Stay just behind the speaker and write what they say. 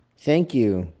Thank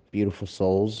you, beautiful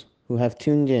souls, who have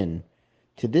tuned in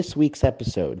to this week's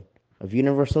episode of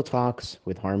Universal Talks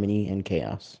with Harmony and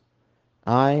Chaos.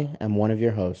 I am one of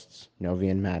your hosts,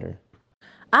 Novian Matter.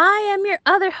 I am your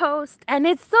other host, and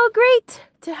it's so great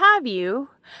to have you.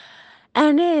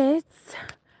 And it's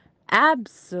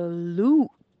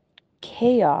absolute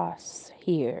chaos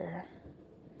here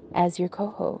as your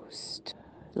co host.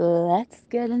 Let's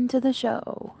get into the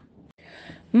show.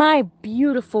 My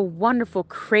beautiful, wonderful,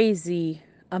 crazy,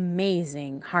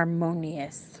 amazing,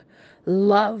 harmonious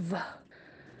love.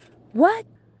 What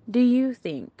do you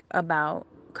think about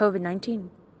COVID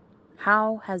 19?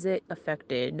 How has it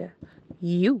affected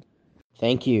you?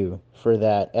 Thank you for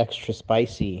that extra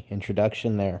spicy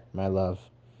introduction there, my love.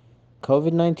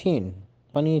 COVID 19.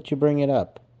 Funny that you bring it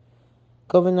up.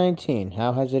 COVID 19,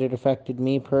 how has it affected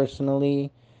me personally?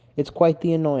 It's quite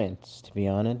the annoyance, to be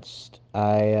honest.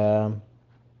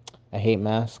 I hate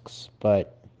masks,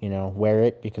 but, wear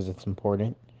it because it's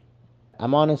important.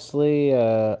 I'm honestly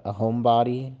a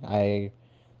homebody. I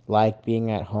like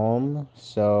being at home,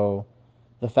 so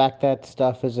the fact that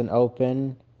stuff isn't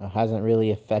open hasn't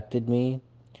really affected me.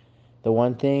 The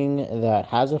one thing that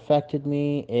has affected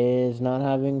me is not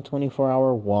having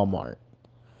 24-hour Walmart.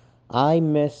 I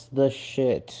miss the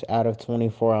shit out of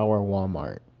 24-hour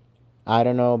Walmart. I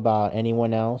don't know about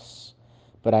anyone else,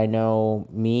 but I know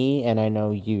me and I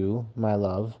know you, my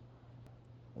love.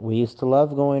 We used to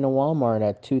love going to Walmart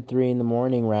at 2, 3 in the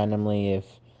morning randomly if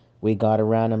we got a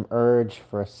random urge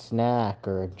for a snack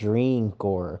or a drink,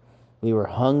 or we were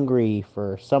hungry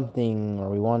for something, or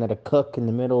we wanted to cook in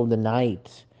the middle of the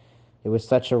night. It was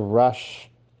such a rush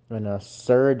and a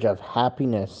surge of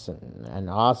happiness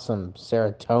and awesome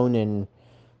serotonin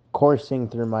coursing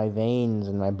through my veins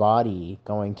and my body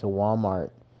going to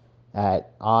Walmart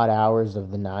at odd hours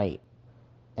of the night.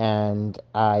 And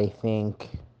I think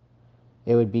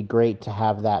it would be great to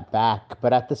have that back.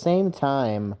 But at the same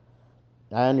time,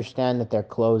 I understand that they're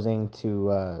closing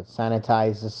to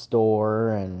sanitize the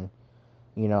store. And,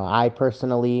 I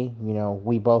personally,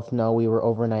 we both know we were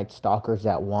overnight stalkers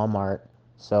at Walmart.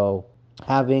 So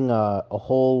having a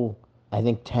whole, I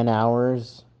think, 10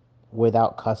 hours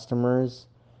without customers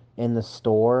in the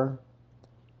store,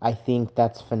 I think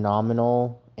that's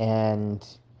phenomenal. And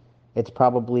it's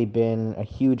probably been a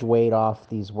huge weight off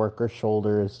these workers'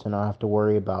 shoulders to not have to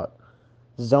worry about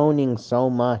zoning so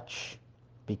much,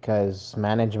 because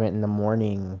management in the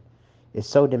morning is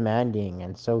so demanding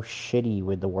and so shitty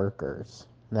with the workers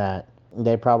that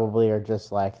they probably are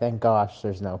just like, thank gosh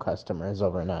there's no customers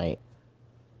overnight.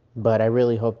 But I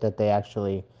really hope that they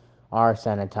actually are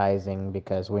sanitizing,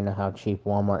 because we know how cheap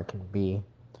Walmart can be.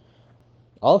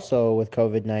 Also, with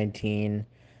COVID 19,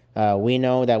 we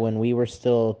know that when we were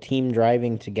still team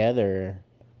driving together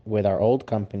with our old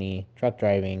company, truck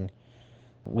driving,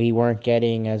 we weren't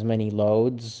getting as many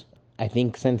loads. I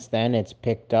think since then it's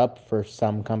picked up for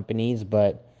some companies,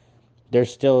 but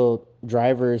there's still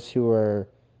drivers who are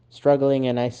struggling,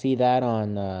 and I see that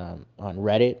on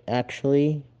Reddit,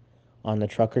 actually, on the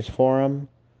Truckers Forum,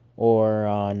 or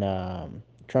on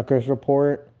Truckers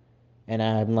Report. And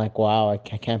I'm like, wow, I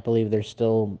can't believe there's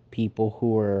still people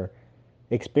who are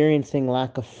experiencing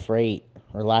lack of freight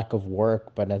or lack of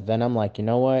work. But then I'm like, you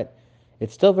know what?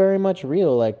 It's still very much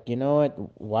real. Like, you know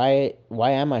what?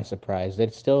 Why am I surprised?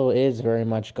 It still is very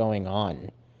much going on.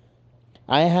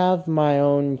 I have my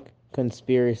own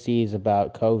conspiracies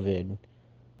about COVID.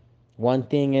 One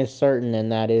thing is certain,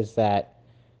 and that is that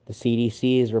the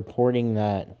CDC is reporting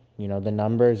that, the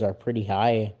numbers are pretty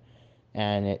high.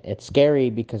 And it's scary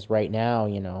because right now,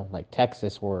 like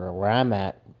Texas, where I'm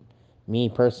at, me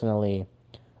personally,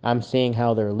 I'm seeing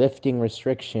how they're lifting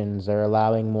restrictions. They're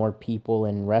allowing more people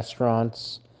in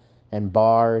restaurants and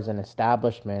bars and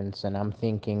establishments. And I'm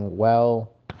thinking,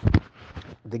 well,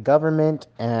 the government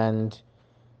and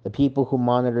the people who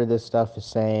monitor this stuff is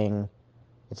saying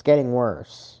it's getting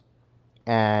worse.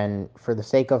 And for the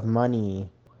sake of money,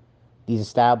 these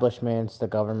establishments, the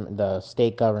government, the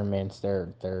state governments,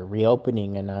 they're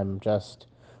reopening, and I'm just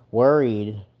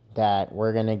worried that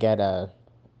we're gonna get a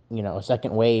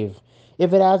second wave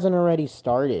if it hasn't already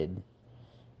started,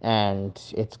 and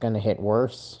it's gonna hit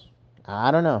worse.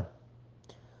 I don't know.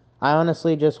 I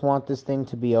honestly just want this thing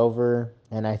to be over,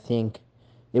 and I think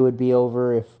it would be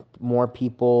over if more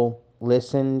people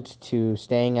listened to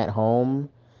staying at home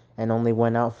and only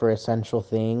went out for essential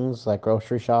things like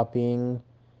grocery shopping,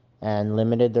 and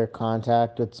limited their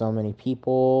contact with so many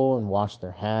people and washed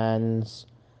their hands,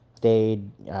 stayed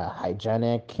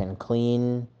hygienic and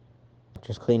clean,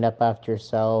 just clean up after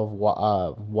yourself,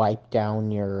 wipe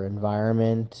down your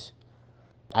environment.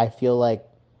 I feel like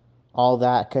all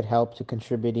that could help to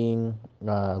contributing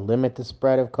limit the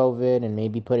spread of COVID and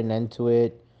maybe put an end to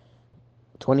it.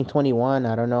 2021,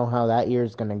 I don't know how that year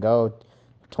is gonna go.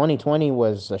 2020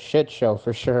 was a shit show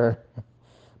for sure,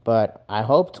 but I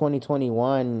hope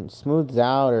 2021 smooths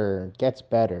out or gets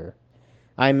better.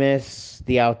 I miss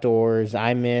the outdoors.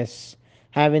 I miss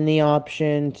having the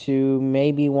option to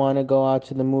maybe want to go out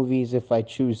to the movies if I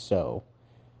choose so.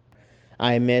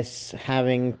 I miss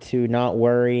having to not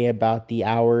worry about the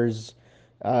hours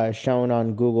shown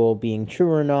on Google being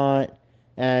true or not,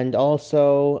 and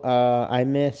also I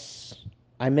miss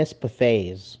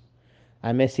buffets.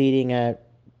 I miss eating at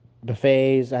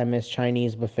buffets. I miss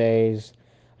Chinese buffets.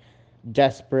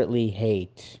 Desperately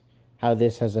hate how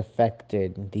this has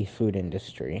affected the food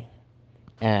industry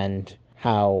and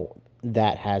how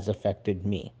that has affected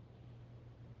me.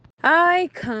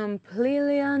 I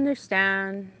completely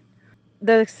understand.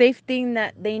 The safe thing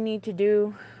that they need to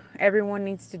do, everyone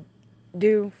needs to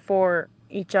do for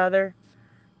each other,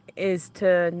 is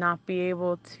to not be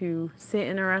able to sit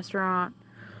in a restaurant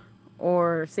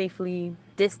or safely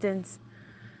distance.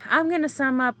 I'm going to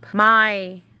sum up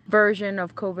my version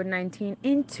of COVID-19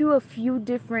 into a few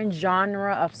different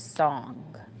genre of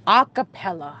song.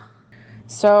 Acapella.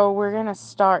 So we're going to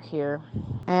start here,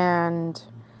 and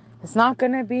it's not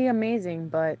going to be amazing,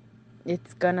 but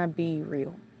it's going to be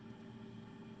real.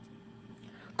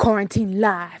 Quarantine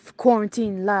life,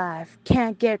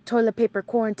 can't get toilet paper,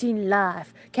 quarantine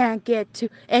life, can't get to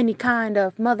any kind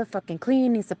of motherfucking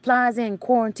cleaning supplies in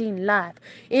quarantine life.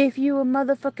 If you a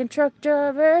motherfucking truck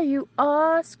driver, you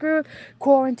are screwed,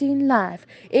 quarantine life.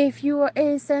 If you are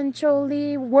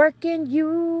essentially working,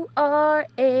 you are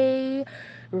a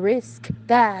risk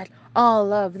that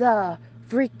all of the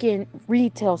freaking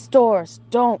retail stores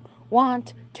don't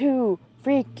want to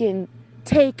freaking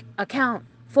take account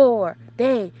for.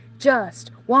 They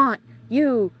just want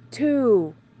you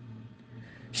to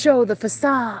show the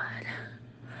facade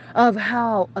of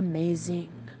how amazing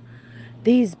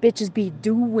these bitches be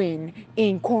doing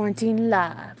in quarantine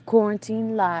life.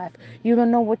 Quarantine life. You don't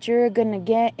know what you're gonna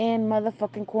get in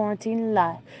motherfucking quarantine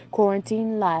life.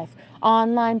 Quarantine life.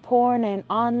 Online porn and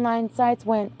online sites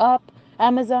went up.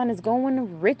 Amazon is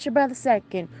going richer by the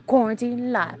second.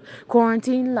 Quarantine life.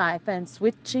 Quarantine life. And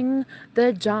switching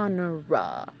the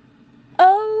genre.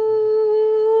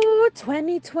 Oh,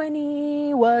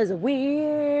 2020 was a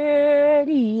weird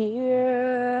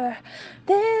year.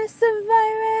 This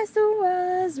virus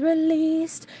was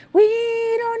released. We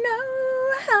don't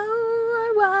know how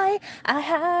or why. I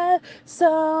have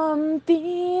some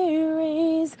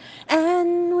theories,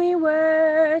 and we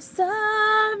were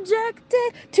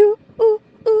subjected to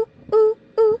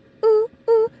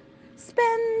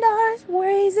spend our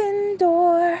worries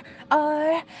indoor.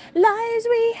 Our lives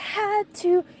we had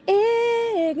to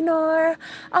ignore.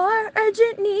 Our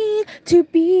urgent need to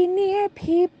be near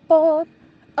people.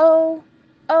 Oh,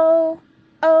 oh,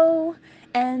 oh.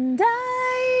 And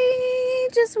I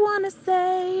just want to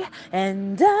say,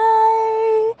 and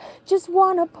I just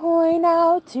want to point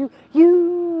out to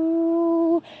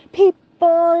you,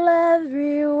 people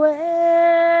everywhere,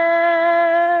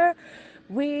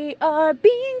 we are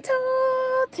being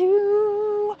told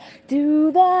to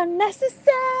do the necessary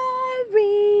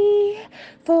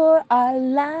for our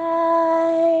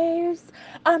lives,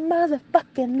 our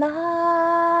motherfucking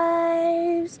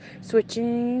lives.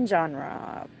 Switching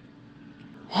genre.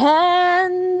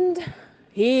 And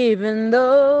even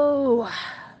though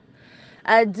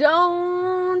I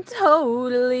don't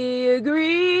totally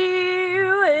agree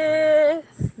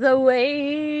with the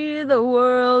way the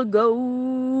world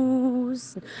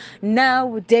goes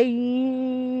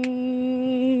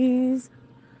nowadays,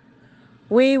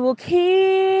 we will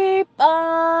keep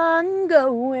on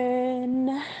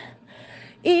going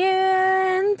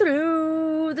in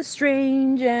through the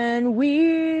strange and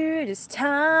weirdest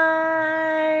times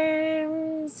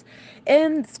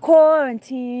in this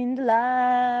quarantined life.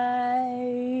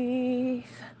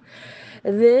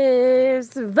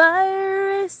 This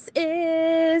virus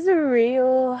is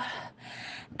real,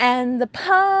 and the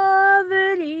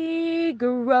poverty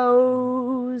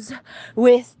grows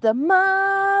with the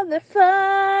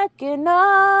motherfucking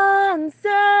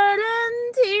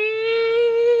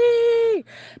uncertainty.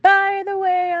 By the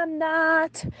way,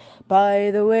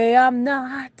 I'm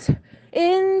not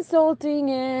insulting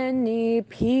any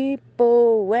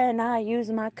people when I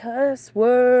use my curse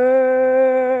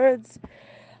words.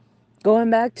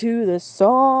 Going back to the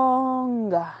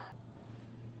song.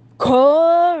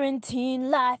 Quarantine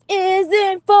life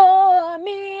isn't for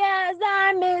me as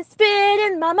I misfit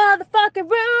in my motherfucking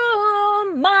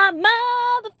room. My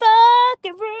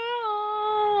motherfucking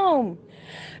room.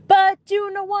 But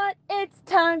you know what? It's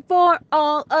time for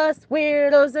all us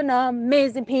weirdos and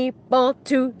amazing people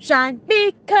to shine,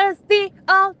 because the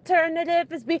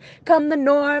alternative has become the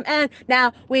norm, and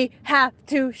now we have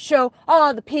to show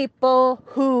all the people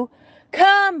who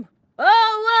come.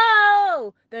 Oh,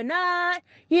 whoa! They're not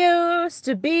used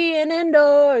to being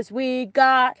indoors. We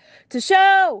got to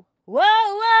show. Whoa,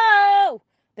 whoa!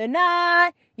 They're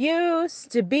not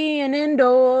used to being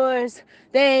indoors.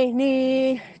 They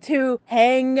need to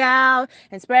hang out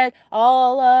and spread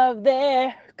all of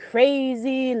their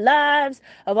crazy lives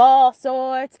of all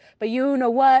sorts. But you know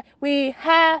what? We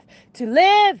have to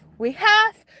live. We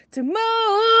have to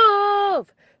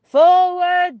move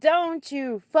forward. Don't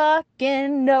you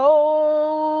fucking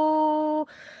know?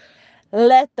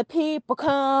 Let the people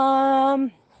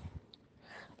come.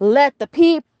 Let the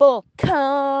people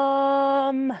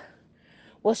come.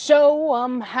 We'll show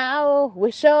 'em how.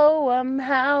 We'll show 'em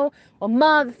how. We'll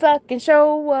motherfucking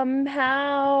show 'em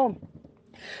how.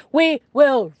 We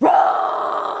will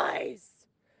rise.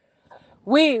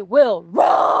 We will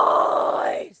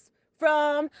rise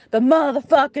from the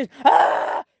motherfucking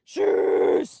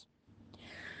ashes.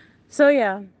 So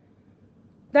yeah,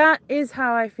 that is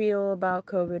how I feel about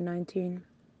COVID-19.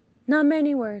 Not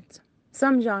many words.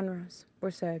 Some genres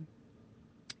were said.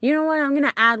 You know what? I'm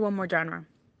gonna add one more genre.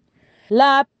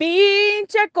 La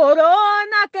pinche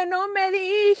corona que no me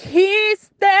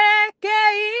dijiste que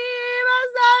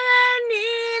ibas a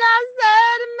venir a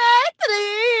hacerme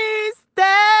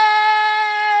triste.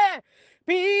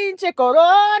 Pinche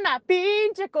corona,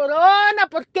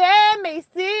 ¿por qué me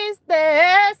hiciste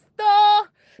esto?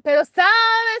 Pero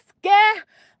sabes que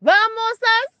vamos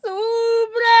a sobrevivir.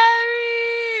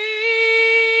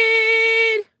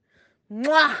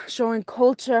 Mwah! Showing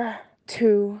culture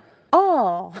to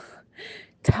all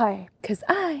type, because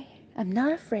I am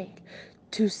not afraid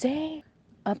to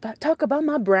talk about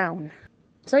my brown.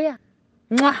 So yeah.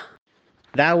 Mwah!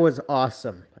 That was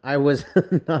awesome. I was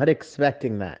not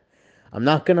expecting that. I'm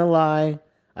not gonna lie.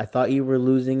 I thought you were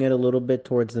losing it a little bit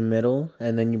towards the middle,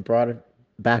 and then you brought it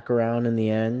back around in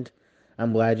the end.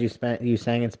 I'm glad you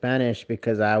sang in Spanish,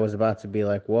 because I was about to be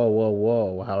like, whoa, whoa,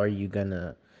 whoa. How are you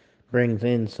gonna bring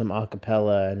in some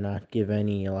acapella and not give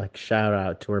any like shout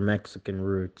out to her Mexican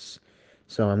roots?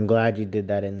 So I'm glad you did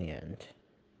that in the end.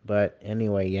 But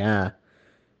anyway, yeah,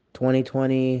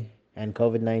 2020 and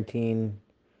COVID-19.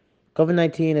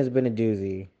 COVID-19 has been a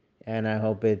doozy, and I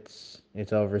hope it's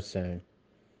over soon.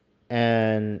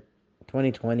 And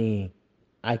 2020,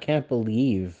 I can't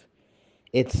believe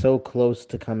it's so close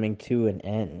to coming to an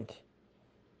end.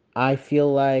 I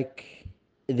feel like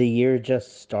the year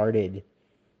just started.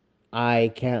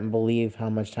 I can't believe how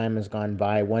much time has gone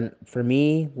by. When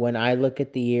I look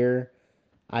at the year,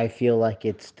 I feel like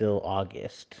it's still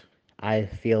August. I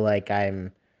feel like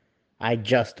I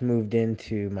just moved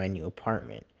into my new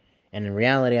apartment. And in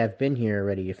reality, I've been here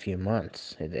already a few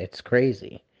months. It's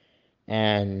crazy.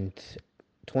 And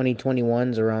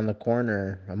 2021's around the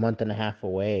corner, a month and a half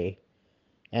away.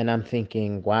 And I'm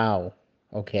thinking, wow,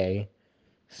 okay.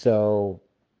 So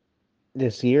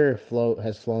this year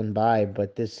has flown by,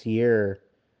 but this year,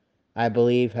 I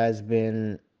believe, has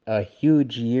been a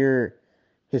huge year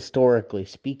historically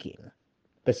speaking.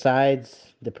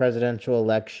 Besides the presidential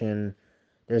election,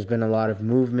 there's been a lot of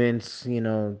movements,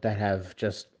 that have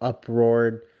just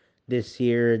uproared this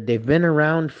year. They've been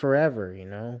around forever.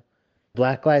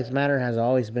 Black Lives Matter has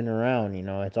always been around.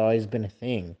 It's always been a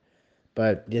thing.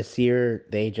 But this year,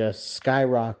 they just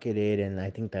skyrocketed, and I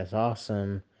think that's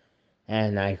awesome.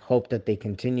 And I hope that they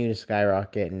continue to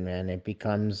skyrocket, and it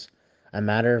becomes a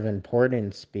matter of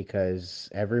importance, because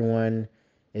everyone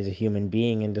is a human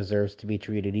being and deserves to be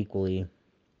treated equally.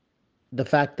 The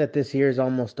fact that this year is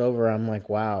almost over, I'm like,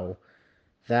 wow,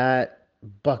 that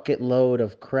bucket load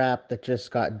of crap that just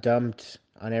got dumped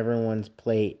on everyone's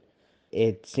plate,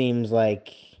 it seems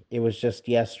like it was just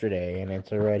yesterday, and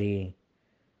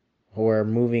we're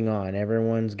moving on.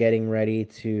 Everyone's getting ready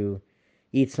to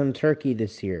eat some turkey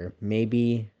this year.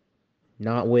 Maybe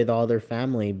not with all their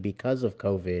family because of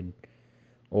COVID,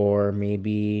 or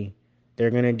maybe they're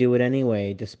going to do it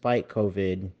anyway despite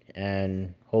COVID,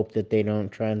 and hope that they don't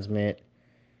transmit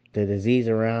the disease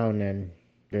around and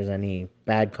there's any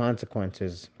bad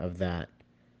consequences of that.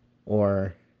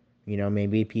 Or,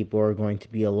 maybe people are going to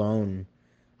be alone.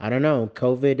 I don't know.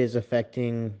 COVID is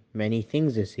affecting many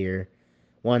things this year.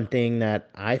 One thing that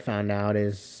I found out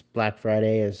is Black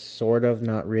Friday is sort of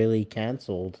not really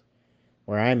canceled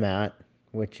where I'm at,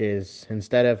 which is,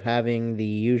 instead of having the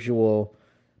usual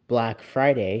Black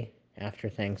Friday after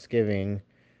Thanksgiving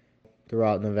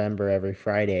throughout November every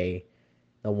Friday,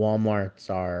 the Walmarts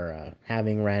are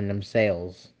having random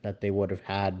sales that they would have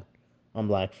had on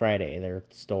Black Friday, their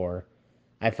store.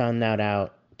 I found that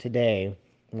out today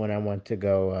when I went to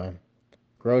go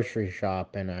grocery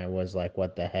shop, and I was like,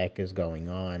 what the heck is going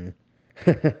on?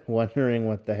 Wondering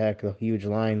what the heck the huge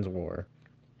lines were.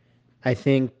 I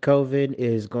think COVID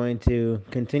is going to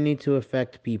continue to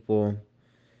affect people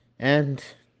and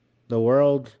the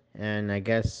world, and I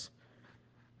guess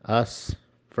us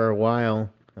for a while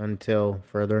until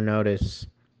further notice.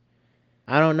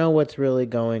 I don't know what's really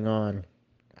going on.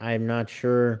 I'm not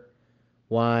sure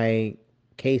why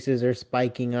cases are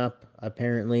spiking up,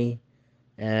 apparently,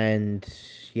 and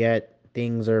yet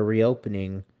things are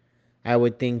reopening. I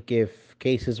would think if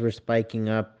cases were spiking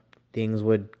up, things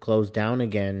would close down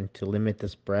again to limit the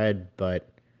spread, but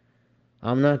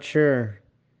I'm not sure.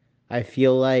 I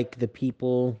feel like the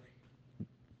people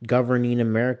governing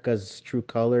America's true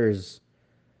colors,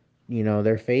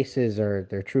 their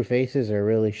true faces are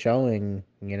really showing.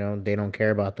 They don't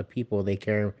care about the people. They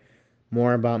care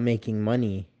more about making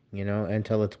money,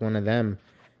 until it's one of them.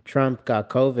 Trump got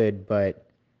COVID, but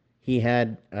he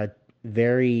had a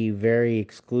very, very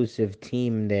exclusive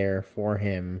team there for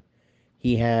him.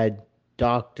 He had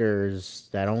doctors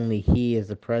that only he, as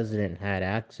the president, had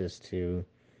access to.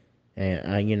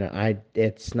 And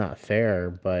it's not fair,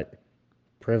 but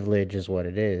privilege is what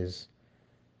it is.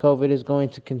 COVID is going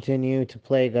to continue to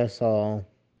plague us all.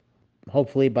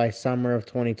 Hopefully, by summer of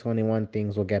 2021,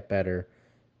 things will get better.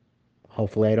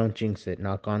 Hopefully, I don't jinx it,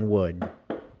 knock on wood.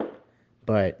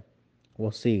 But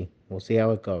we'll see. We'll see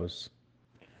how it goes.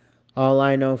 All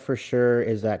I know for sure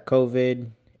is that COVID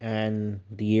and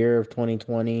the year of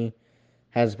 2020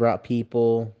 has brought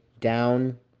people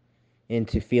down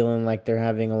into feeling like they're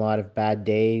having a lot of bad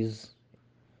days.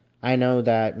 I know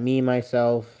that me,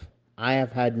 myself, I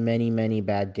have had many, many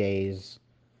bad days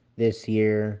this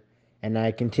year, and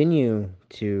I continue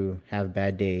to have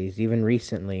bad days, even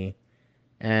recently.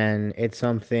 And it's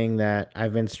something that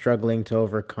I've been struggling to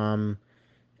overcome,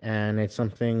 and it's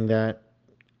something that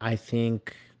I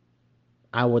think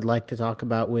I would like to talk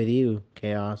about with you,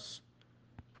 Chaos.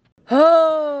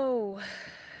 Oh,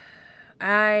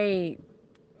 I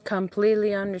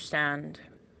completely understand.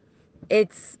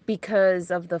 It's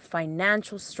because of the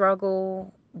financial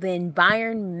struggle, the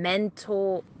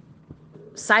environmental,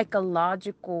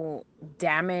 psychological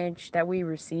damage that we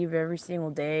receive every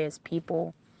single day as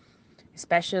people,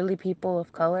 especially people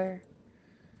of color.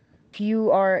 If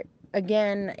you are,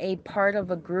 again, a part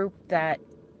of a group that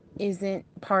isn't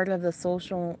part of the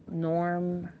social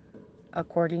norm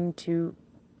according to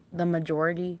the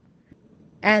majority,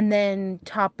 and then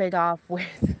top it off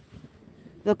with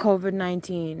the COVID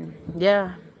 19.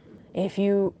 Yeah. If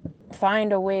you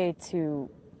find a way to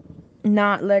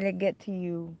not let it get to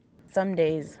you, some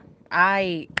days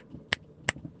I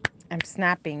am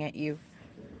snapping at you.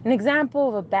 An example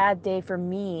of a bad day for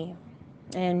me,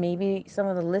 and maybe some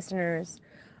of the listeners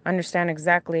understand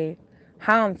exactly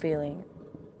how I'm feeling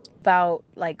about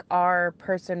like our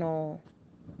personal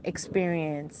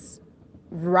experience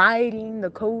riding the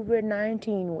COVID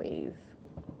 19 wave.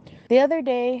 The other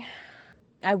day,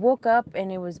 I woke up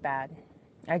and it was bad.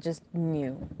 I just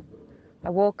knew.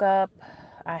 I woke up,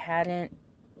 I hadn't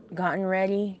gotten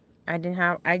ready. I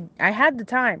had the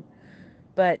time,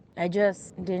 but I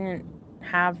just didn't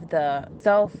have the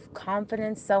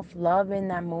self-confidence, self-love in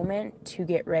that moment to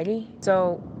get ready.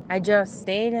 So, I just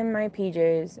stayed in my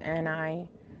PJs and I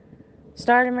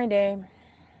started my day.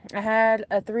 I had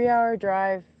a 3-hour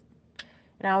drive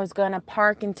and I was going to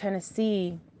park in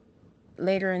Tennessee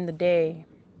later in the day.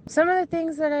 Some of the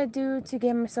things that I do to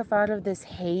get myself out of this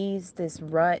haze, this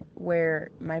rut where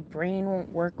my brain won't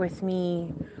work with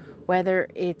me, whether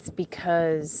it's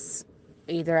because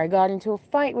either I got into a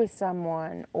fight with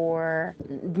someone or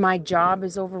my job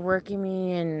is overworking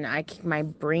me and my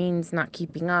brain's not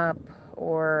keeping up,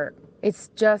 or it's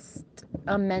just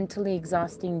a mentally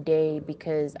exhausting day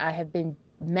because I have been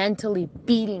mentally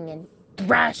beating and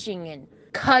thrashing and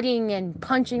cutting and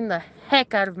punching the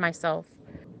heck out of myself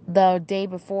the day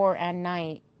before and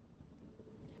night.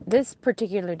 This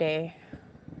particular day,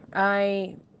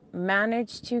 I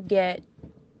managed to get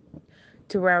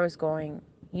to where I was going.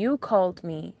 You called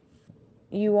me.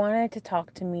 You wanted to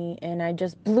talk to me, and I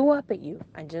just blew up at you.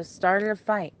 I just started a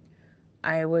fight.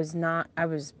 I was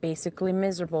basically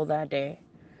miserable that day.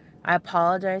 I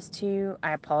apologized to you.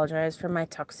 I apologized for my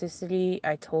toxicity.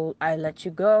 I let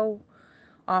you go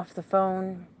off the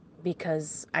phone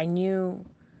because I knew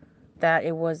that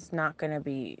it was not going to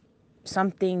be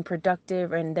something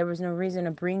productive and there was no reason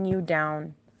to bring you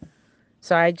down.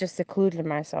 So I just secluded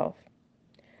myself.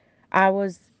 I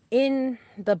was in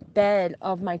the bed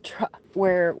of my truck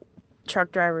where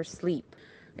truck drivers sleep.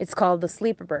 It's called the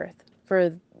sleeper berth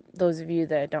for those of you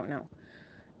that don't know.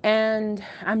 And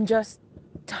I'm just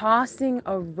tossing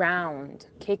around,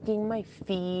 kicking my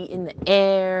feet in the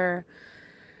air,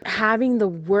 having the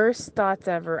worst thoughts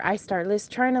ever. I start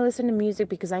trying to listen to music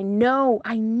because I know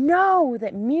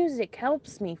that music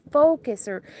helps me focus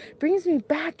or brings me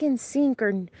back in sync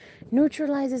or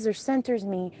neutralizes or centers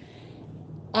me.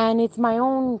 And it's my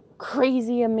own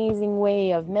crazy, amazing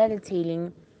way of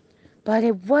meditating, but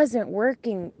it wasn't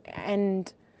working.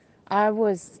 And I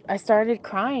started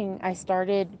crying. I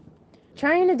started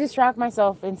trying to distract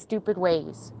myself in stupid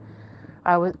ways.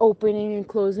 I was opening and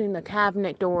closing the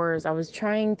cabinet doors. I was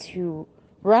trying to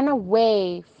run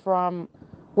away from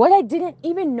what I didn't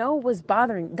even know was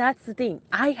bothering. That's the thing.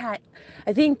 I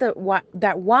think that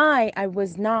why I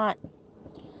was not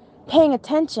paying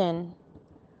attention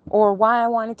or why I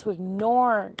wanted to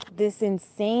ignore this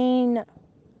insane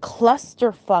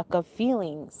clusterfuck of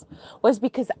feelings was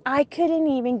because I couldn't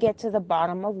even get to the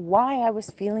bottom of why I was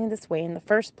feeling this way in the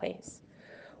first place.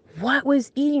 What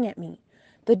was eating at me?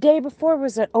 The day before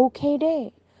was an okay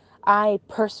day. I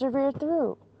persevered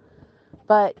through.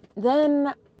 But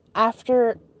then,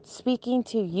 after speaking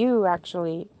to you,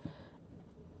 actually,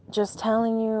 just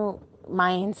telling you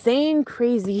my insane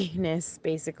craziness,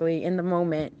 basically, in the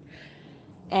moment,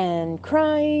 and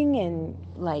crying and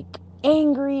like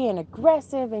angry and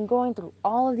aggressive and going through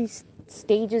all of these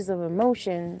stages of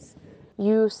emotions,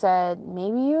 you said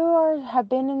maybe have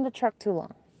been in the truck too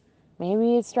long.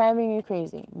 Maybe it's driving you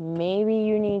crazy. Maybe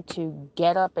you need to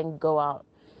get up and go out.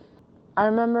 I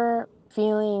remember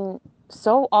feeling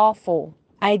so awful.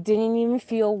 I didn't even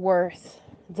feel worth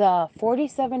the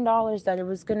 $47 that it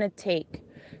was going to take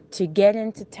to get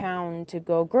into town to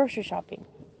go grocery shopping.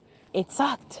 It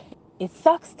sucked. It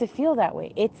sucks to feel that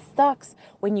way. It sucks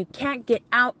when you can't get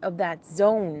out of that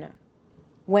zone,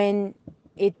 when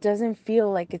it doesn't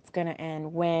feel like it's going to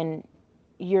end, when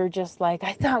you're just like,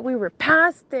 I thought we were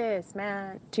past this,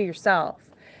 man, to yourself.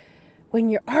 When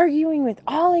you're arguing with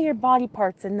all of your body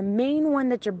parts and the main one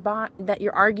that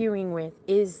you're arguing with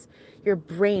is your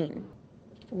brain.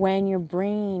 When your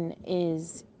brain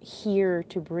is here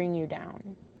to bring you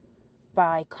down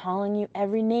by calling you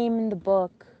every name in the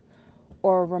book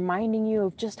or reminding you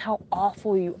of just how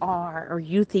awful you are or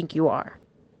you think you are.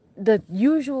 The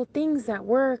usual things that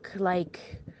work,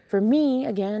 like for me,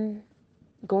 again,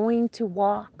 going to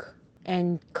walk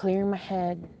and clearing my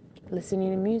head,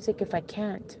 listening to music if I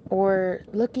can't, or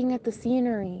looking at the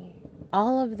scenery.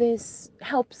 All of this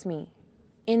helps me.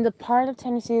 In the part of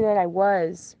Tennessee that I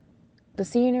was, the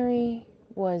scenery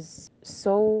was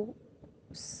so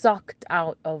sucked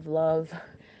out of love,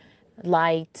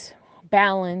 light,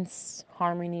 balance,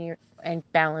 harmony, and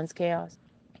balance, chaos.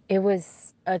 It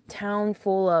was a town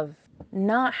full of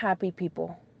not happy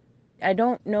people. I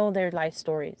don't know their life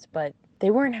stories, but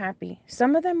they weren't happy.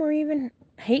 Some of them were even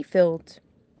hate filled.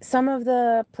 Some of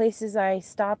the places I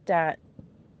stopped at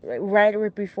right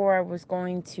before I was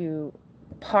going to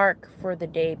park for the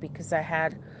day because I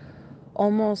had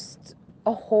almost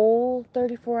a whole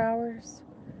 34 hours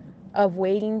of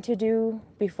waiting to do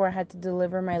before I had to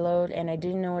deliver my load, and I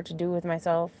didn't know what to do with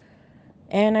myself.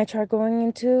 And I tried going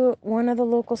into one of the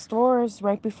local stores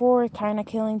right before, kind of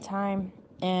killing time,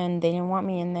 and they didn't want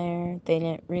me in there. They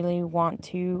didn't really want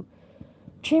to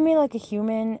treat me like a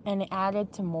human, and it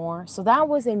added to more. So that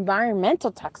was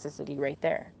environmental toxicity right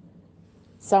there.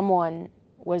 Someone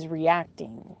was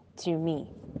reacting to me.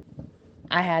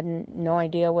 I had no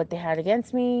idea what they had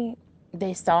against me.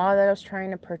 They saw that I was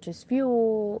trying to purchase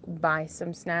fuel, buy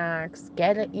some snacks,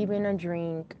 even a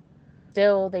drink.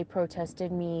 Still, they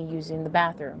protested me using the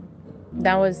bathroom.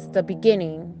 That was the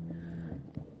beginning.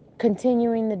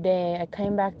 Continuing the day, I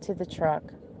came back to the truck,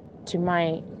 to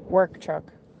my work truck,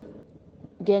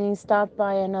 getting stopped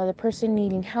by another person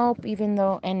needing help, even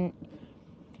though, and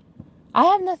I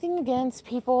have nothing against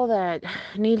people that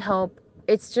need help.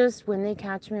 It's just when they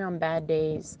catch me on bad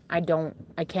days, I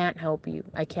can't help you.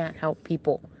 I can't help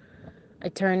people. I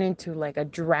turn into like a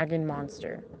dragon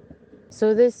monster.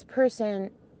 So this person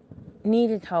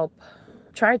needed help,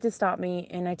 tried to stop me,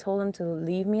 and I told him to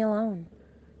leave me alone.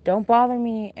 Don't bother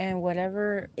me, and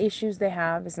whatever issues they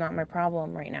have is not my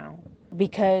problem right now.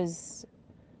 Because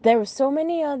there were so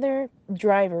many other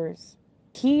drivers.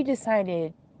 He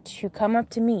decided to come up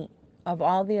to me of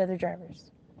all the other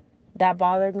drivers. That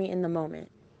bothered me in the moment.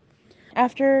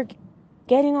 After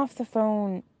getting off the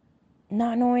phone,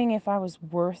 not knowing if I was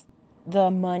worth the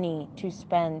money to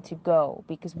spend to go,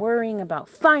 because worrying about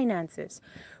finances,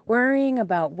 worrying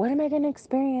about what am I going to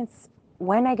experience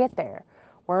when I get there,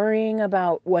 worrying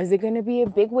about, was it going to be a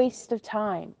big waste of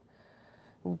time?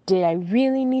 Did I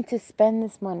really need to spend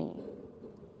this money?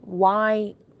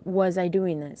 Why was I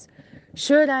doing this?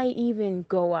 Should I even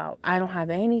go out? I don't have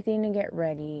anything to get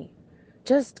ready.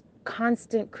 Just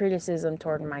constant criticism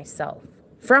toward myself.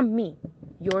 From me,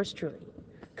 yours truly.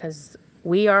 Because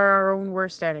we are our own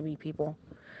worst enemy, people.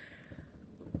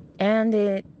 And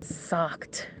it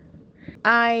sucked.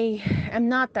 I am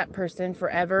not that person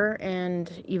forever,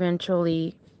 and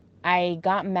eventually I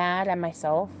got mad at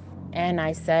myself and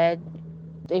I said,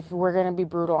 if we're going to be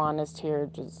brutal honest here,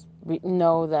 just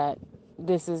know that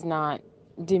this is not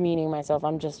demeaning myself.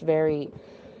 I'm just very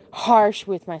harsh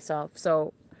with myself.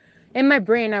 So in my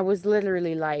brain, I was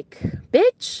literally like,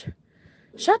 bitch,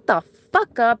 shut the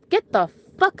fuck up, get the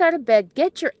fuck out of bed,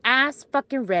 get your ass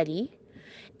fucking ready,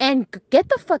 and get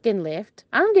the fucking lift.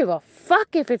 I don't give a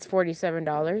fuck if it's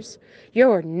 $47.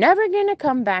 You're never gonna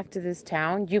come back to this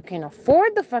town. You can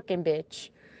afford the fucking bitch.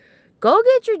 Go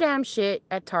get your damn shit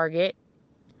at Target.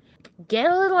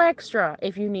 Get a little extra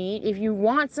if you need. If you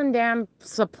want some damn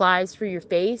supplies for your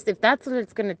face, if that's what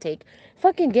it's gonna take,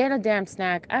 fucking get a damn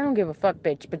snack. I don't give a fuck,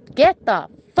 bitch. But get the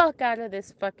fuck out of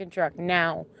this fucking truck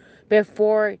now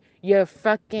before you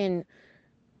fucking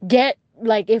get,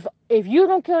 like, if you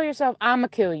don't kill yourself, I'ma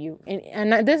kill you.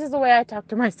 And this is the way I talk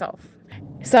to myself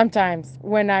sometimes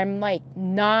when I'm like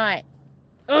not,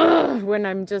 when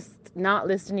I'm just not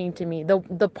listening to me.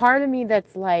 The part of me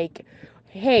that's like,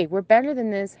 hey, we're better than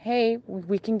this, hey,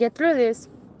 we can get through this.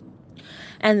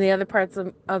 And the other parts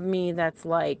of me that's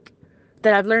like,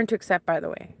 that I've learned to accept, by the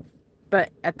way. But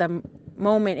at the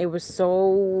moment it was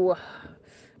so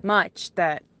much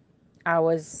that I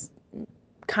was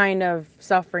kind of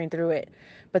suffering through it.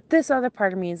 But this other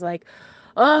part of me is like,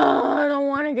 oh, I don't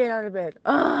want to get out of bed.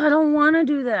 Oh, I don't want to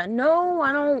do that. No,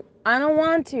 I don't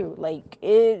want to. Like,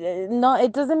 no,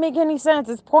 it doesn't make any sense.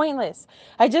 It's pointless.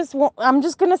 I'm just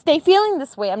going to stay feeling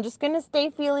this way. I'm just going to stay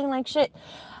feeling like shit.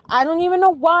 I don't even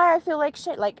know why I feel like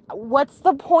shit. Like, what's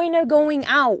the point of going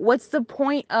out? What's the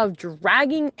point of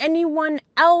dragging anyone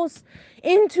else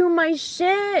into my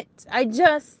shit? I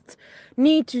just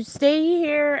need to stay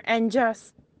here and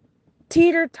just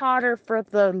teeter totter for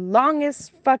the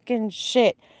longest fucking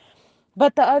shit.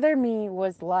 But the other me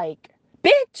was like,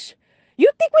 bitch, you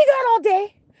think we got all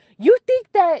day? You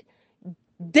think that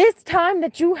this time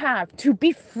that you have to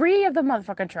be free of the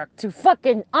motherfucking truck, to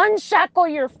fucking unshackle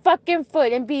your fucking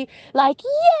foot and be like, yay,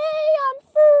 I'm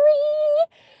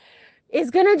free, is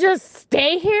gonna just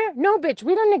stay here? No, bitch,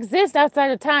 we don't exist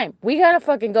outside of time. We gotta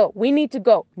fucking go. We need to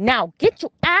go. Now, get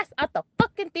your ass out the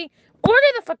fucking thing. Order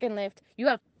the fucking lift. You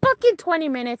have fucking 20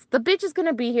 minutes. The bitch is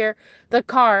gonna be here, the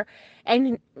car,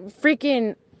 and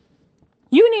freaking,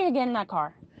 you need to get in that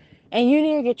car. And you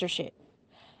need to get your shit.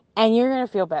 And you're gonna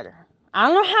feel better. I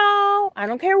don't know how, I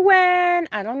don't care when,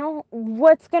 I don't know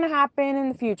what's gonna happen in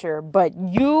the future, but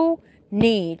you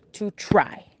need to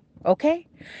try, okay?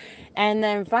 And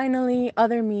then finally,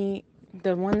 other me,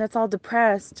 the one that's all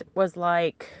depressed, was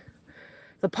like,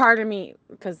 the part of me,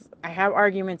 because I have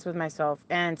arguments with myself,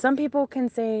 and some people can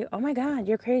say, oh my God,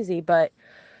 you're crazy, but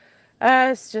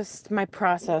it's just my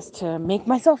process to make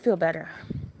myself feel better.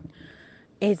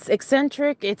 It's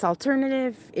eccentric, it's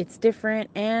alternative, it's different,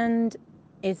 and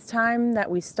it's time that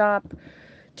we stop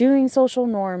doing social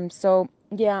norms. So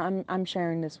yeah, I'm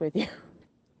sharing this with you.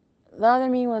 The other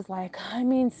me was like, I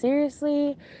mean,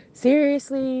 seriously,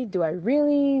 do I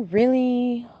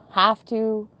really have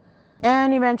to?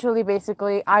 And eventually,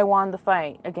 basically, I won the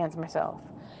fight against myself.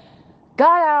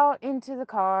 Got out into the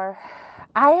car.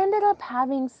 I ended up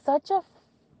having such a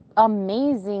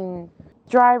amazing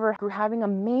driver, having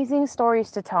amazing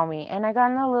stories to tell me, and I got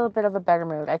in a little bit of a better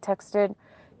mood. I texted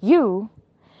you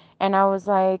and I was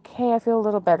like, hey, I feel a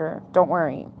little better, don't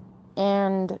worry.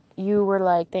 And you were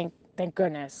like, thank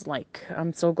goodness, like,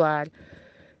 I'm so glad.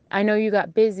 I know you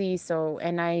got busy, so,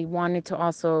 and I wanted to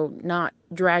also not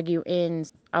drag you in.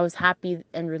 I was happy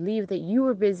and relieved that you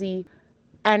were busy,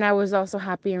 and I was also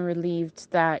happy and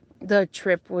relieved that the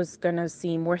trip was gonna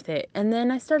seem worth it. And then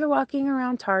I started walking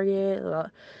around Target,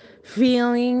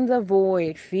 feeling the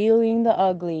void, feeling the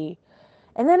ugly.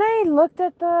 And then I looked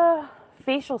at the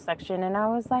facial section and I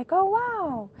was like, oh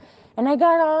wow. And I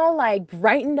got all like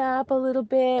brightened up a little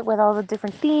bit with all the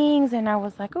different things. And I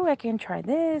was like, oh, I can try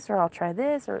this, or I'll try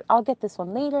this, or I'll get this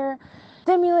one later.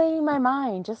 Stimulating my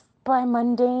mind just by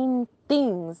mundane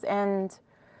things, and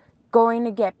going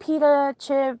to get pita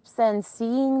chips and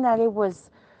seeing that it was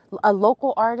a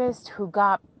local artist who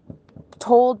got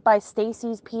told by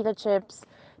Stacy's Pita Chips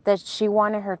that she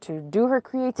wanted her to do her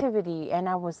creativity, and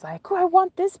I was like, oh, I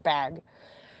want this bag.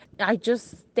 I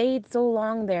just stayed so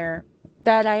long there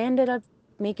that I ended up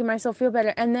making myself feel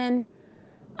better. And then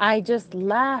I just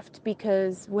laughed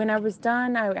because when I was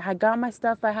done, I got my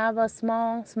stuff. I have a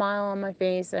small smile on my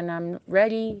face and I'm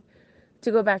ready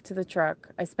to go back to the truck.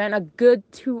 I spent a good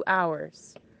 2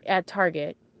 hours at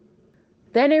Target.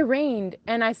 Then it rained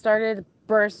and I started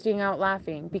bursting out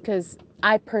laughing because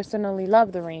I personally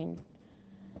love the rain,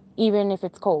 even if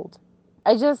it's cold.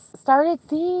 I just started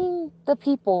seeing the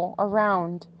people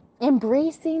around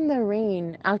embracing the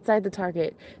rain outside the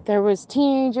Target. There was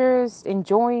teenagers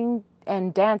enjoying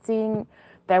and dancing.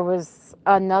 There was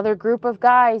another group of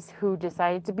guys who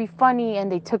decided to be funny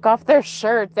and they took off their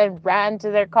shirts and ran to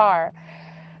their car.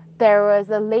 There was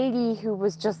a lady who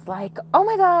was just like, "Oh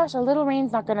my gosh, a little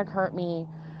rain's not gonna hurt me."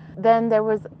 Then there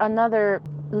was another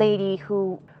lady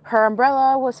who her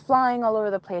umbrella was flying all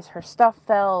over the place. Her stuff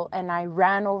fell, and I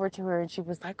ran over to her, and she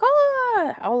was like,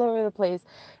 "Oh," all over the place.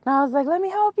 And I was like, "Let me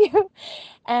help you."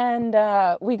 And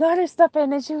we got her stuff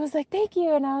in, and she was like, "Thank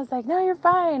you." And I was like, "No, you're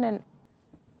fine." And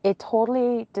it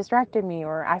totally distracted me,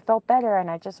 or I felt better, and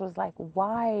I just was like,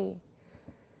 "Why?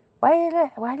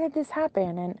 Why did this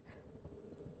happen?" And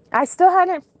I still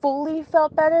hadn't fully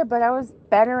felt better, but I was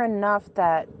better enough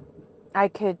that I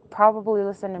could probably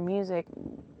listen to music,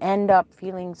 end up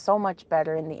feeling so much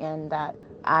better in the end that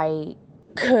I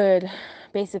could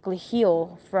basically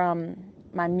heal from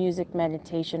my music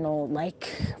meditational like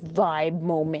vibe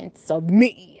moments of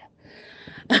me.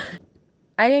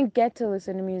 I didn't get to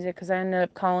listen to music because I ended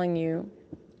up calling you,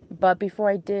 but before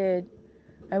I did,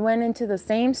 I went into the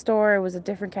same store. It was a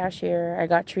different cashier. I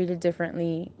got treated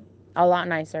differently, a lot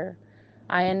nicer.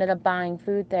 I ended up buying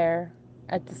food there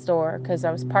at the store because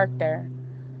I was parked there.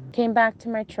 Came back to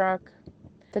my truck.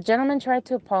 The gentleman tried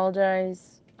to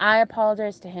apologize. I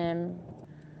apologized to him.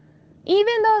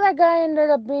 Even though that guy ended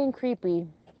up being creepy,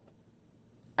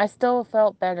 I still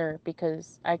felt better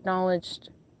because I acknowledged,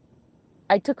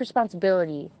 I took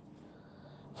responsibility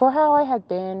for how I had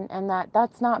been and that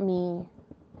that's not me.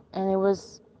 And it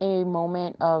was a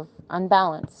moment of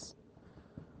unbalance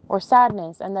or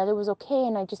sadness and that it was okay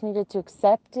and I just needed to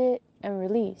accept it and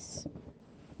release.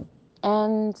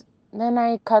 And then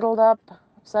I cuddled up.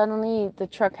 Suddenly the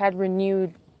truck had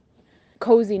renewed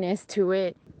coziness to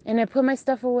it. And I put my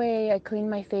stuff away. I cleaned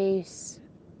my face.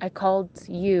 I called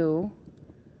you,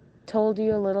 told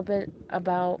you a little bit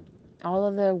about all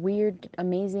of the weird,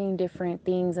 amazing, different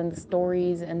things and the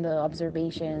stories and the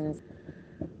observations,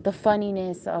 the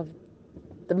funniness of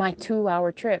my 2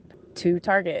 hour trip to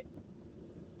Target.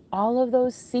 All of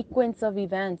those sequence of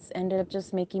events ended up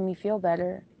just making me feel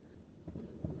better.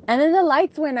 And then the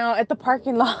lights went out at the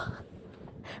parking lot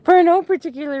for no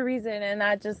particular reason, and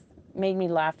that just made me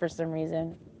laugh for some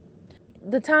reason.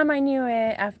 The time I knew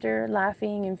it, after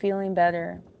laughing and feeling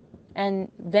better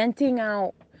and venting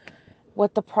out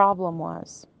what the problem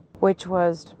was, which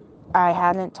was I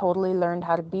hadn't totally learned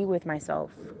how to be with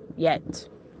myself yet,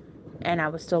 and I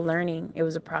was still learning. It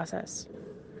was a process.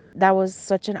 That was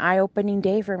such an eye-opening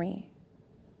day for me.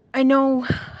 I know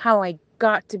how I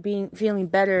got to being feeling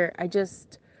better. I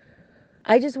just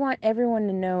want everyone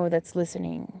to know that's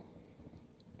listening.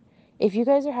 If you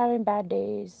guys are having bad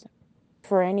days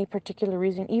for any particular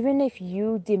reason, even if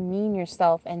you demean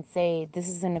yourself and say this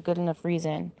isn't a good enough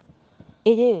reason,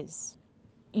 it is.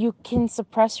 You can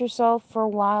suppress yourself for a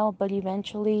while, but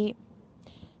eventually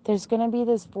there's going to be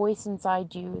this voice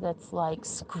inside you that's like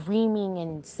screaming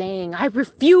and saying, "I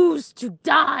refuse to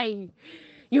die.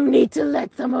 You need to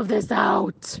let some of this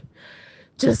out.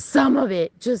 Just some of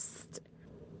it. Just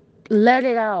let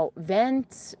it out.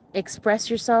 Vent, express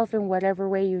yourself in whatever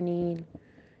way you need,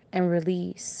 and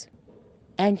release."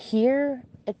 And here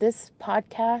at this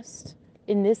podcast,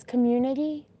 in this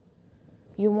community,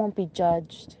 you won't be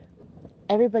judged.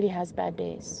 Everybody has bad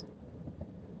days.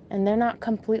 And they're not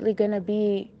completely going to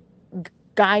be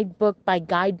guidebook by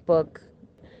guidebook,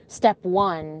 step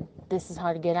one, this is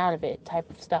how to get out of it type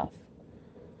of stuff.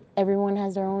 Everyone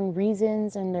has their own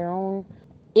reasons and their own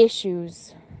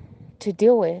issues to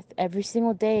deal with every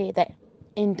single day, that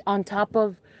on top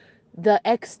of the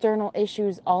external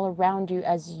issues all around you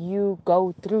as you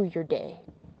go through your day.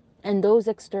 And those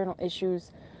external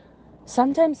issues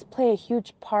sometimes play a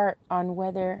huge part on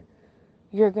whether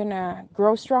you're gonna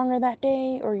grow stronger that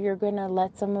day or you're gonna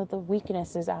let some of the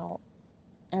weaknesses out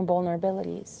and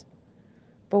vulnerabilities.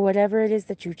 But whatever it is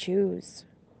that you choose,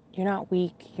 you're not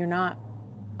weak, you're not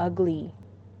ugly,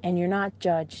 and you're not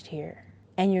judged here,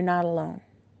 and you're not alone.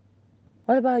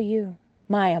 What about you,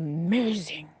 my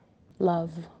amazing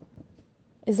love?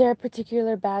 Is there a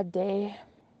particular bad day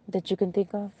that you can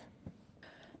think of?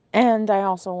 And I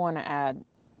also want to add,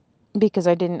 because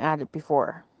I didn't add it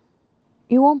before,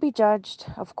 you won't be judged,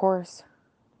 of course.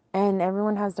 And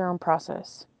everyone has their own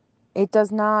process. It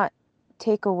does not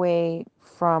take away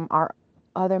from our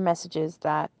other messages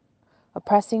that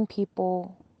oppressing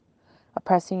people,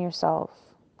 oppressing yourself,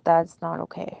 that's not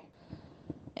okay.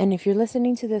 And if you're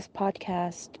listening to this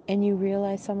podcast and you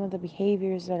realize some of the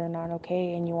behaviors that are not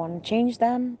okay and you want to change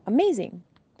them, amazing.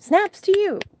 Snaps to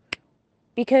you.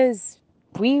 Because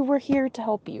we were here to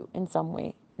help you in some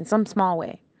way, in some small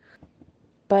way.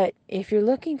 But if you're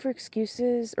looking for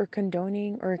excuses or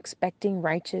condoning or expecting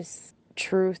righteous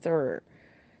truth or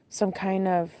some kind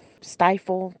of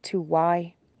stifle to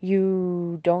why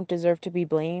you don't deserve to be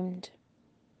blamed,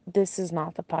 this is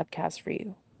not the podcast for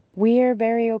you. We are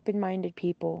very open minded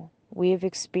people. We have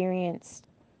experienced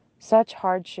such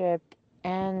hardship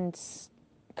and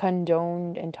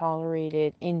condoned and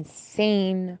tolerated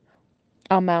insane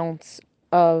amounts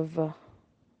of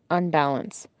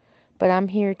unbalance. But I'm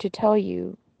here to tell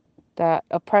you that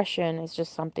oppression is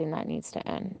just something that needs to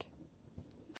end.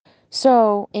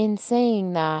 So, in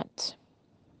saying that,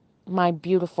 my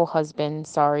beautiful husband,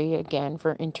 sorry again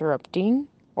for interrupting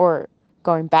or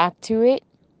going back to it,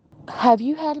 have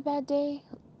you had a bad day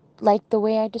like the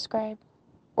way I described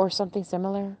or something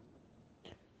similar?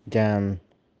 Damn,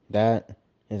 that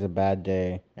is a bad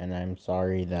day, and I'm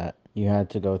sorry that you had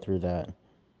to go through that.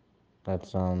 That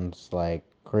sounds like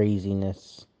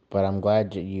craziness, but I'm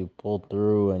glad that you pulled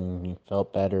through and you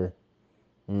felt better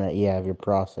and that you have your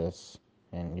process.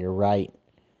 And you're right.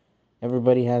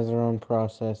 Everybody has their own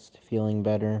process to feeling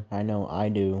better. I know I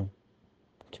do.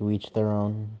 To each their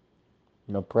own.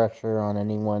 No pressure on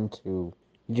anyone to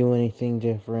do anything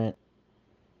different.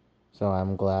 So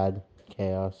I'm glad,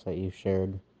 Chaos, that you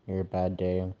shared your bad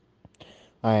day.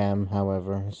 I am,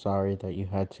 however, sorry that you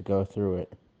had to go through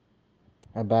it.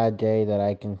 A bad day that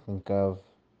I can think of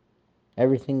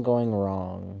everything going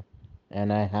wrong.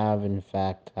 And I have, in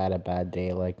fact, had a bad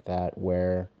day like that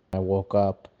where I woke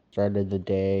up, started the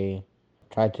day,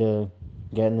 tried to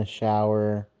get in the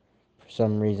shower. For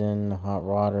some reason, the hot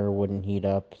water wouldn't heat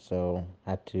up, so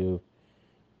had to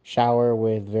shower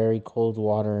with very cold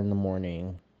water in the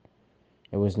morning.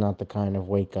 It was not the kind of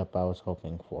wake up I was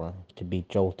hoping for, to be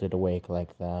jolted awake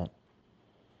like that.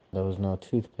 There was no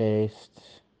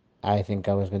toothpaste. I think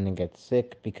I was going to get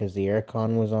sick because the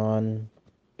aircon was on,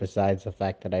 besides the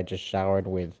fact that I just showered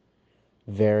with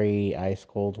very ice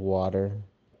cold water.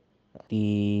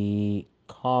 The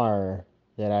car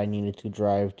that I needed to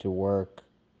drive to work,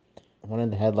 one of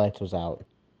the headlights was out.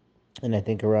 And I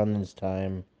think around this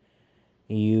time,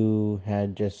 you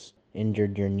had just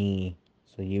injured your knee,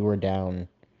 so you were down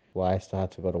while I still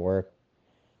had to go to work.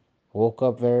 Woke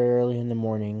up very early in the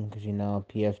morning because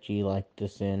PFG liked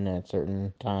us in at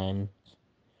certain times.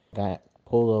 Got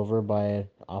pulled over by an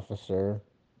officer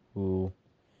who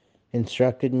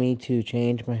instructed me to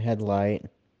change my headlight.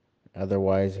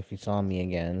 Otherwise, if he saw me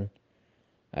again,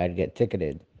 I'd get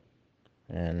ticketed.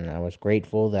 And I was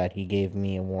grateful that he gave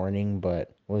me a warning,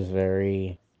 but was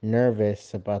very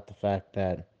nervous about the fact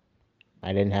that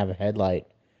I didn't have a headlight,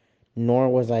 nor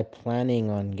was I planning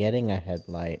on getting a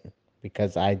headlight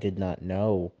because I did not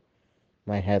know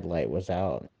my headlight was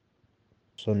out.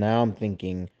 So now I'm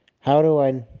thinking, how do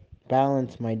I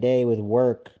balance my day with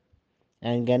work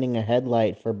and getting a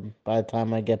headlight for by the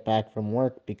time I get back from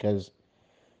work? Because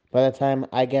by the time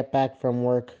I get back from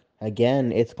work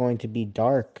again, it's going to be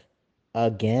dark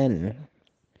again.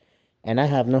 And I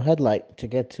have no headlight to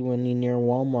get to any near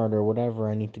Walmart or whatever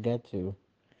I need to get to.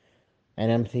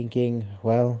 And I'm thinking,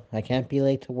 well, I can't be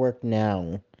late to work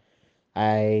now.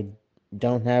 I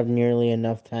don't have nearly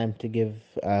enough time to give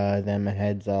them a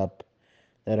heads up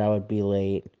that I would be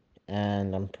late,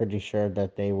 and I'm pretty sure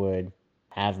that they would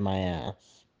have my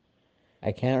ass.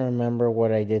 I can't remember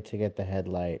what I did to get the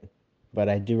headlight, but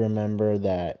I do remember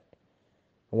that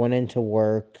I went into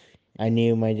work. I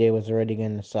knew my day was already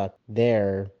going to suck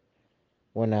there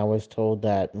when I was told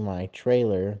that my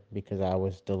trailer, because I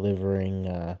was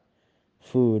delivering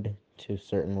food to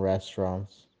certain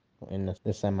restaurants in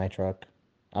the semi truck,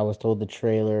 I was told the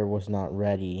trailer was not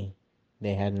ready.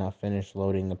 They had not finished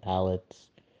loading the pallets.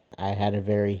 I had a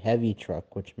very heavy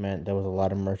truck, which meant there was a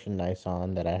lot of merchandise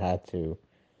on that I had to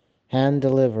hand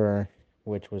deliver,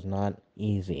 which was not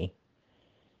easy.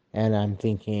 And I'm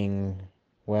thinking,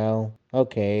 well,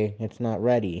 okay, it's not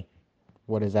ready.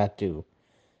 What does that do?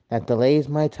 That delays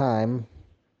my time,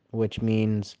 which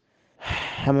means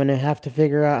I'm gonna have to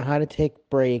figure out how to take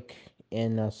break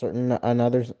in a certain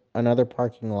another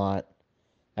parking lot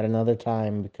at another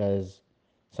time because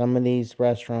some of these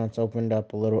restaurants opened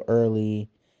up a little early,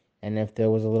 and if there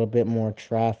was a little bit more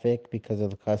traffic because of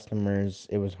the customers,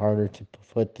 it was harder to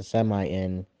put the semi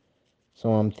in.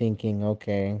 So I'm thinking,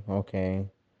 okay,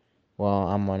 well,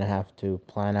 I'm gonna have to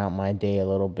plan out my day a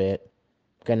little bit.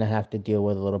 Gonna have to deal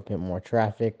with a little bit more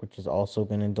traffic, which is also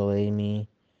gonna delay me.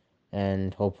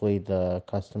 And hopefully the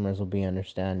customers will be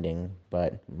understanding.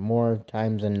 But more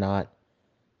times than not,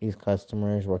 these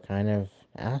customers were kind of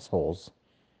assholes.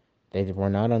 They were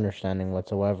not understanding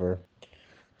whatsoever.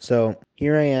 So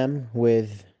here I am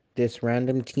with this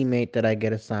random teammate that I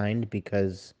get assigned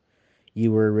because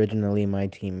you were originally my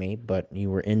teammate, but you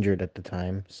were injured at the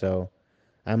time. So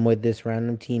I'm with this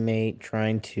random teammate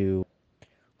trying to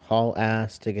haul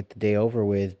ass to get the day over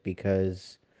with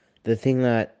because the thing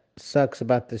that sucks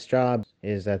about this job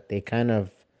is that they kind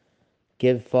of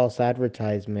give false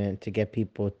advertisement to get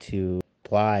people to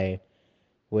apply,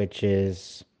 which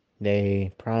is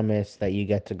they promise that you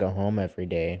get to go home every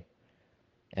day.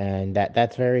 And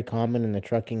that's very common in the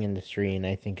trucking industry, and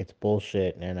I think it's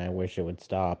bullshit and I wish it would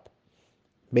stop.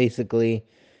 Basically,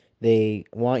 they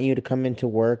want you to come into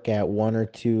work at 1 or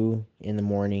 2 in the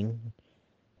morning.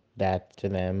 That to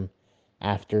them,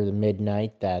 after the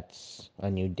midnight, that's a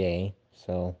new day.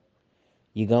 So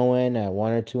you go in at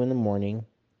 1 or 2 in the morning.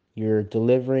 You're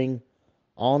delivering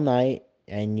all night,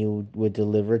 and you would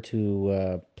deliver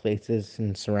to places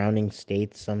in surrounding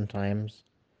states sometimes.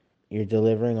 You're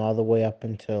delivering all the way up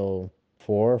until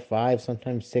 4 or 5,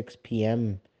 sometimes 6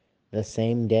 p.m. the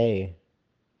same day,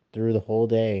 through the whole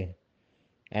day.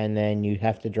 And then you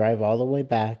have to drive all the way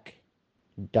back,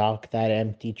 dock that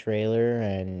empty trailer,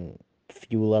 and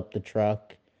fuel up the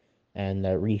truck and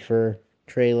the reefer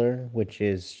trailer, which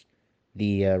is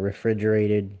the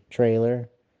refrigerated trailer.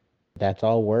 That's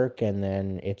all work, and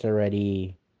then it's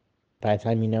already, by the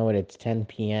time you know it, it's 10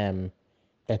 p.m.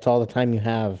 That's all the time you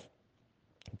have.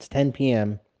 It's 10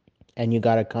 p.m., and you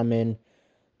gotta come in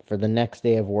for the next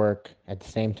day of work at the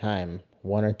same time,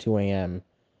 1 or 2 a.m.,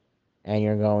 and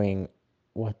you're going,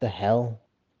 what the hell?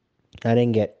 I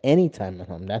didn't get any time at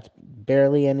home. That's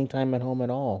barely any time at home at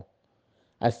all.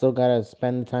 I still gotta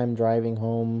spend the time driving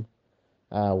home.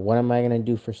 What am I gonna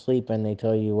do for sleep? And they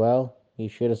tell you, well, you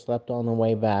should have slept on the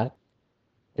way back.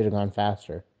 Should have gone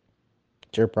faster.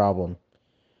 It's your problem.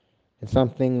 It's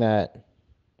something that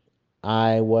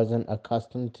I wasn't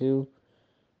accustomed to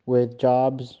with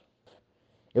jobs.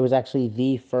 It was actually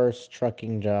the first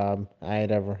trucking job I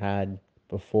had ever had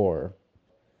before.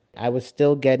 I was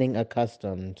still getting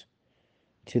accustomed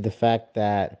to the fact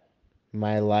that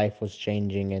my life was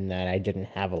changing and that I didn't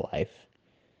have a life.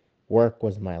 Work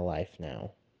was my life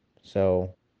now.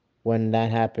 So when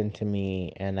that happened to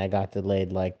me and I got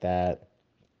delayed like that,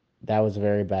 that was a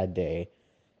very bad day.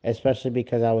 Especially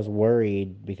because I was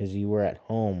worried because you were at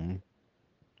home,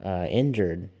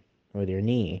 injured with your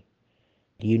knee.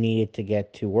 You needed to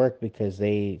get to work because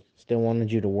they still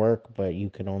wanted you to work, but you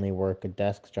could only work a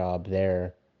desk job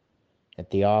there at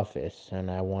the office.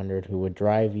 And I wondered who would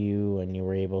drive you, and you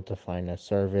were able to find a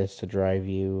service to drive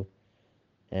you.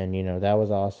 And, that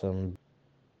was awesome.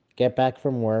 Get back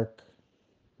from work.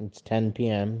 It's 10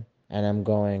 p.m. And I'm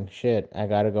going, shit, I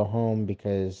gotta go home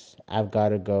because I've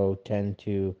gotta go tend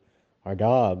to our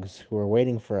dogs who are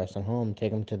waiting for us at home,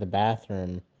 take them to the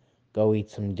bathroom, go eat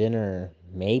some dinner,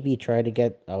 maybe try to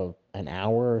get an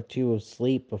hour or two of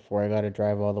sleep before I gotta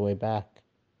drive all the way back.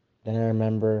 Then I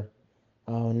remember,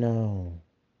 oh no,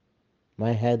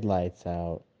 my headlight's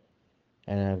out.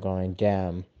 And I'm going,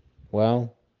 damn,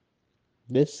 well,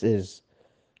 this is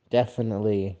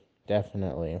definitely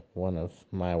one of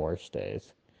my worst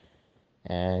days.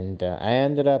 And I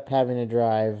ended up having to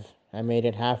drive. I made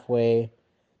it halfway,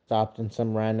 stopped in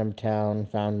some random town,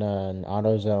 found an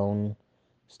AutoZone,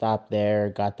 stopped there,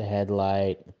 got the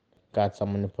headlight, got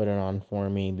someone to put it on for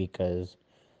me because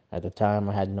at the time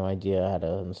I had no idea how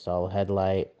to install a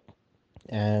headlight,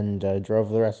 and drove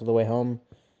the rest of the way home,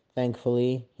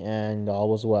 thankfully, and all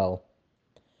was well.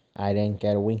 I didn't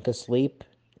get a wink of sleep,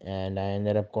 and I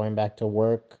ended up going back to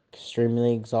work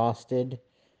extremely exhausted,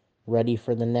 ready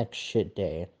for the next shit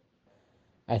day.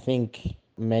 I think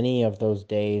many of those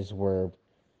days were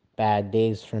bad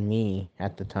days for me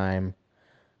at the time.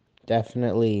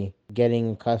 Definitely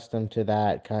getting accustomed to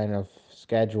that kind of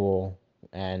schedule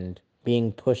and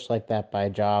being pushed like that by a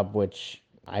job, which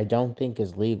I don't think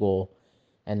is legal,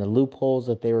 and the loopholes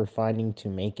that they were finding to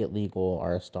make it legal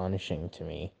are astonishing to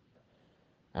me.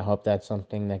 I hope that's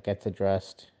something that gets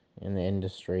addressed in the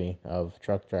industry of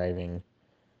truck driving.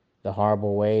 The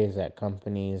horrible ways that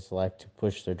companies like to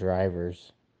push their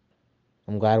drivers.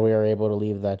 I'm glad we were able to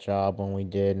leave that job when we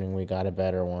did and we got a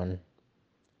better one.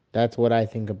 That's what I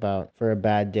think about for a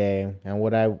bad day and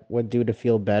what I would do to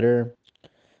feel better.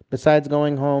 Besides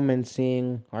going home and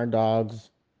seeing our dogs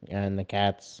and the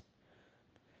cats,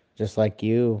 just like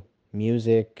you,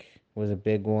 music was a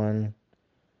big one.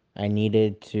 I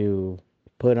needed to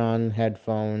put on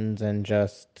headphones and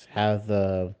just have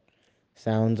the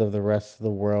sounds of the rest of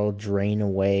the world drain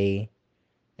away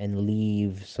and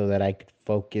leave so that I could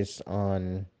focus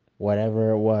on whatever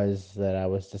it was that I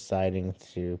was deciding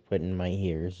to put in my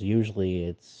ears. Usually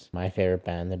it's my favorite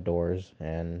band, The Doors,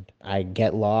 and I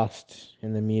get lost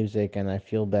in the music and I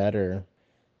feel better.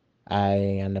 I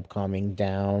end up calming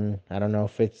down. I don't know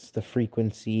if it's the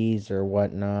frequencies or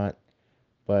whatnot,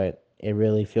 but it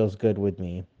really feels good with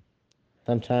me.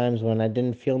 Sometimes when I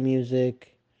didn't feel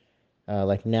music,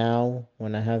 like now,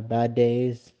 when I have bad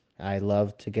days, I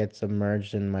love to get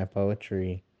submerged in my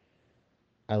poetry.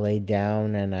 I lay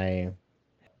down and I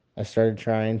started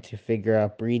trying to figure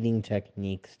out breathing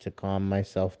techniques to calm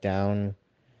myself down,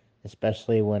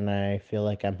 especially when I feel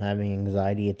like I'm having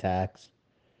anxiety attacks.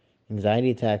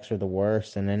 Anxiety attacks are the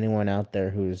worst, and anyone out there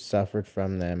who's suffered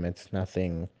from them, it's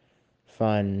nothing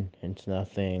fun, it's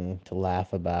nothing to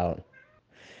laugh about.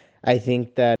 I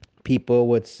think that people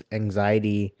with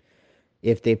anxiety,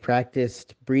 if they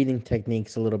practiced breathing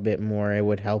techniques a little bit more, it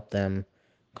would help them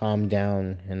calm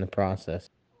down in the process.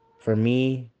 For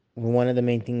me, one of the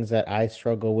main things that I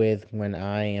struggle with when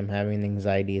I am having an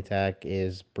anxiety attack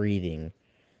is breathing.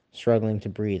 Struggling to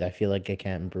breathe. I feel like I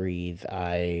can't breathe.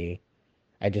 I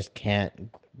just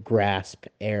can't grasp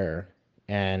air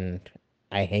and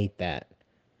I hate that.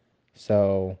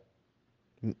 So,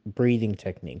 breathing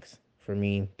techniques. For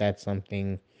me, that's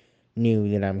something new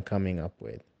that I'm coming up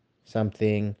with.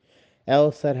 Something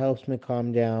else that helps me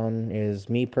calm down is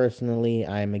me personally,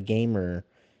 I'm a gamer.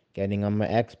 Getting on my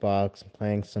Xbox,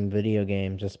 playing some video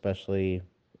games, especially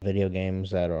video games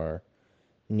that are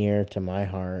near to my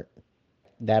heart.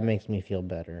 That makes me feel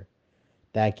better.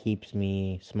 That keeps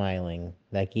me smiling.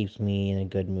 That keeps me in a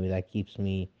good mood. That keeps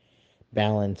me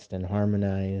balanced and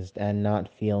harmonized and not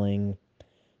feeling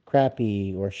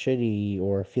crappy or shitty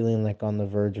or feeling like on the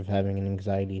verge of having an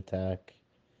anxiety attack.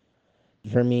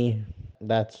 For me,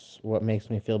 that's what makes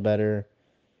me feel better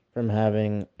from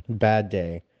having a bad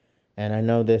day. And I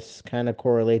know this kind of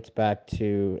correlates back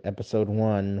to episode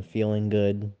one, feeling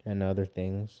good and other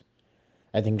things.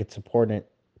 I think it's important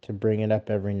to bring it up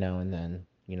every now and then.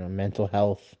 You know, mental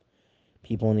health,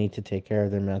 people need to take care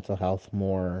of their mental health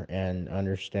more and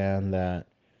understand that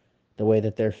the way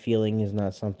that they're feeling is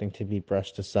not something to be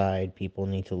brushed aside. People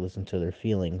need to listen to their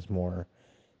feelings more.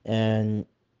 And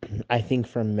I think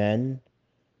for men,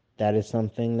 that is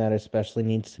something that especially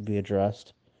needs to be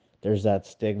addressed. There's that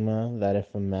stigma that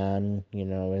if a man,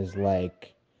 is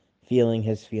like feeling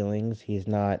his feelings, he's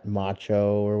not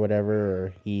macho or whatever,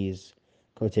 or he's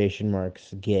quotation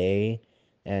marks gay.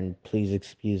 And please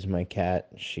excuse my cat.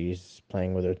 She's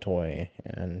playing with her toy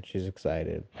and she's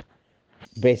excited.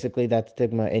 Basically, that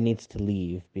stigma, it needs to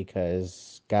leave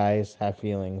because guys have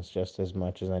feelings just as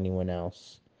much as anyone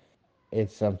else.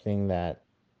 It's something that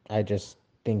I just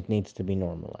think needs to be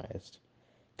normalized.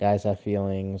 Guys have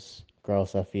feelings,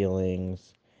 girls have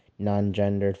feelings, non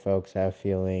gendered folks have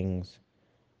feelings.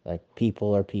 Like,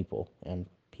 people are people, and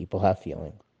people have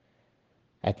feelings.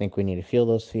 I think we need to feel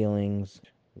those feelings.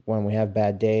 When we have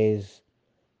bad days,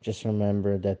 just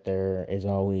remember that there is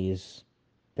always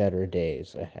better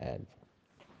days ahead.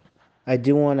 I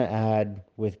do want to add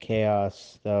with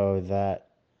chaos, though, that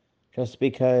just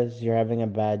because you're having a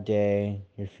bad day,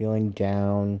 you're feeling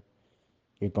down,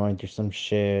 you're going through some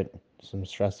shit, some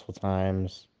stressful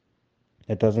times,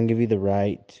 that doesn't give you the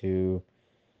right to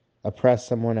oppress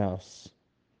someone else,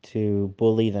 to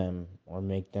bully them, or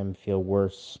make them feel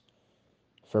worse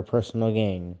for personal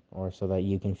gain, or so that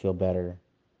you can feel better.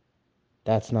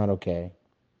 That's not okay.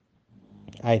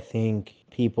 I think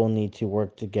people need to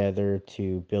work together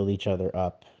to build each other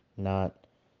up, not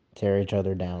tear each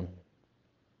other down.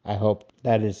 I hope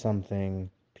that is something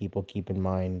people keep in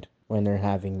mind when they're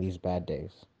having these bad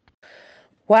days.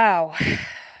 Wow.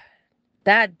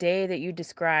 That day that you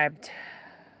described,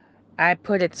 I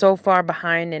put it so far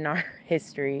behind in our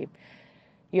history.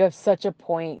 You have such a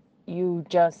point. You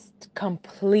just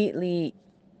completely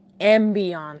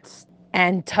ambianced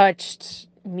and touched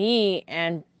me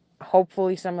and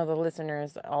hopefully some of the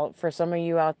listeners, for some of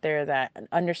you out there that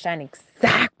understand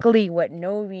exactly what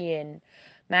Novian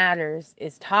Matters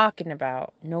is talking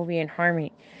about, Novian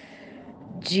Harmony.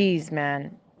 Jeez,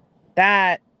 man,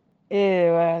 that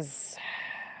it was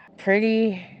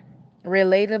pretty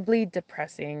relatably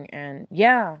depressing. And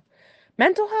yeah,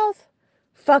 mental health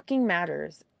fucking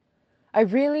matters. I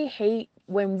really hate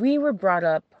when we were brought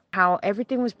up how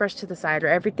everything was brushed to the side, or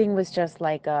everything was just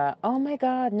like, oh my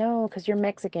God, no, because you're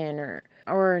Mexican,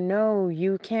 or no,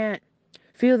 you can't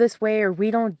feel this way, or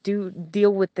we don't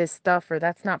deal with this stuff, or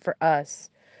that's not for us.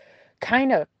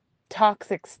 Kind of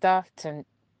toxic stuff to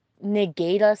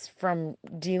negate us from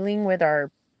dealing with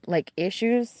our like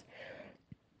issues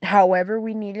however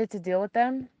we needed to deal with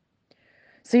them.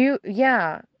 So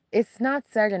yeah, it's not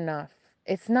said enough.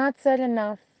 It's not said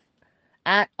enough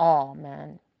at all,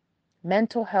 man.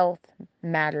 Mental health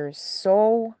matters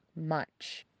so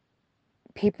much.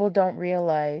 People don't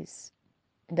realize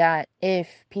that if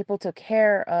people took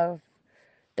care of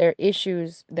their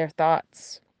issues, their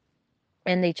thoughts,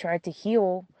 and they tried to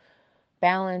heal,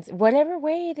 balance, whatever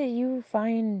way that you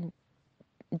find,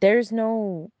 there's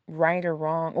no right or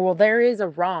wrong. Well, there is a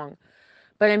wrong,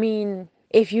 but I mean,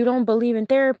 if you don't believe in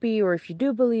therapy, or if you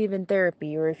do believe in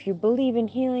therapy, or if you believe in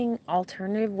healing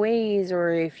alternative ways,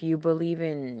 or if you believe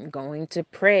in going to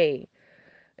pray,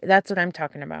 that's what I'm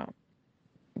talking about.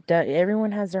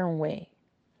 Everyone has their own way,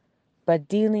 but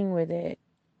dealing with it,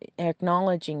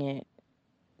 acknowledging it,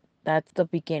 that's the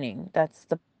beginning. That's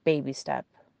the baby step.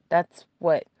 That's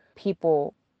what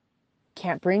people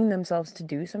can't bring themselves to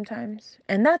do sometimes.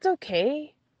 And that's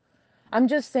okay. I'm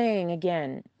just saying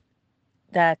again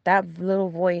that that little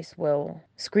voice will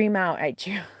scream out at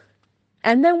you.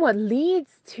 And then what leads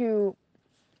to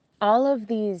all of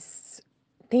these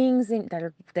things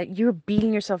that you're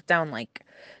beating yourself down, like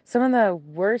some of the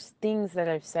worst things that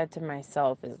I've said to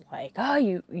myself is like, "Oh,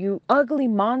 you ugly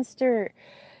monster,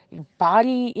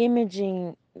 body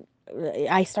imaging."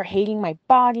 I start hating my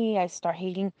body. I start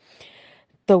hating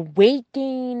the weight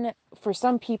gain. For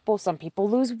some people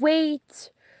lose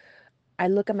weight. I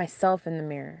look at myself in the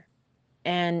mirror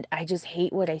and I just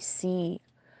hate what I see.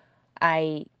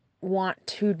 I want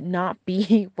to not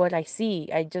be what I see.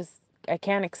 I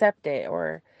can't accept it,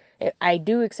 or I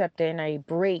do accept it and I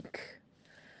break.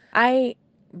 I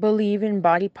believe in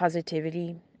body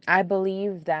positivity. I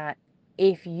believe that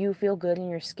if you feel good in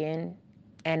your skin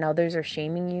and others are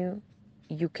shaming you,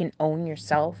 you can own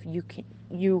yourself.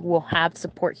 You will have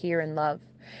support here and love.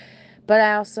 But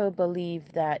I also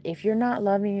believe that if you're not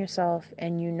loving yourself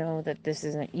and you know that this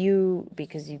isn't you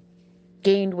because you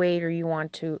gained weight, or you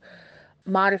want to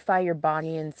modify your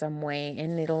body in some way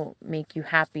and it'll make you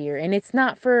happier, and it's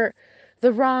not for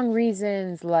the wrong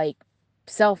reasons, like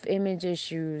self-image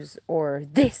issues or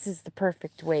this is the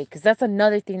perfect way, because that's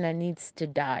another thing that needs to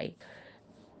die,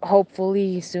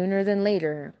 hopefully sooner than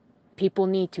later. People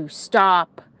need to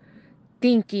stop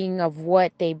thinking of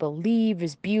what they believe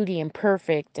is beauty and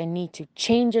perfect and need to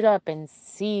change it up and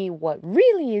see what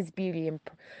really is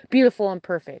beautiful and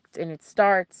perfect. And it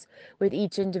starts with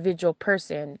each individual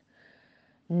person,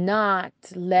 not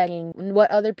letting what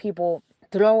other people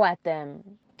throw at them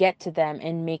get to them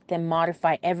and make them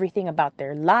modify everything about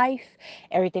their life,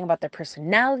 everything about their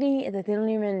personality, and that they don't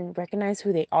even recognize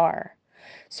who they are.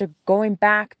 So, going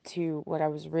back to what I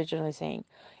was originally saying,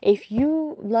 if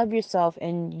you love yourself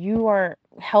and you are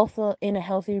healthy, in a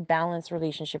healthy, balanced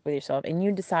relationship with yourself, and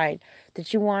you decide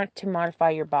that you want to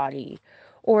modify your body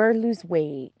or lose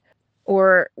weight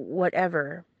or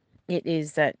whatever it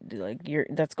is that like you're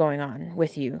that's going on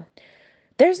with you,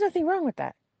 there's nothing wrong with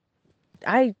that.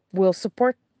 I will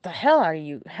support the hell out of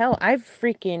you. Hell, I've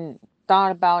freaking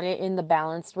thought about it in the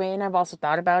balanced way, and I've also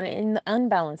thought about it in the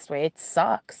unbalanced way. It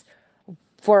sucks.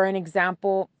 For an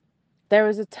example, there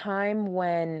was a time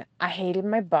when I hated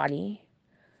my body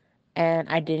and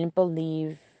I didn't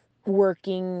believe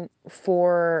working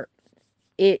for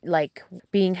it, like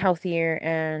being healthier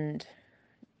and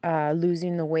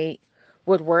losing the weight,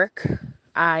 would work.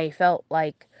 I felt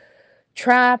like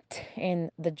trapped in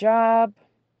the job,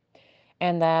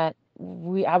 and that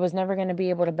I was never going to be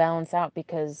able to balance out,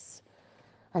 because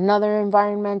another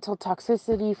environmental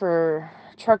toxicity for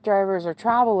truck drivers or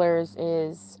travelers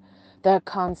is the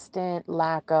constant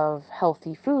lack of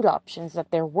healthy food options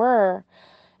that there were,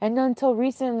 and until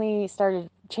recently started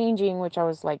changing, which I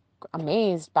was like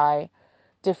amazed by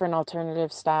different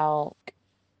alternative style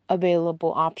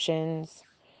available options.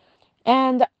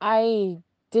 And I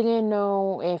didn't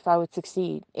know if I would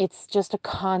succeed. It's just a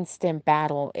constant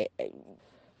battle.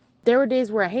 There were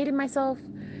days where I hated myself.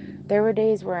 There were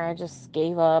days where I just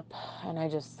gave up and I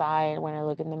just sighed when I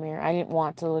look in the mirror. I didn't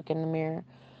want to look in the mirror.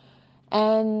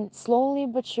 And slowly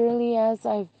but surely, as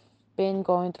I've been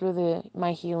going through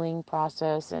my healing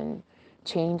process and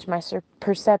change my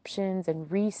perceptions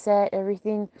and reset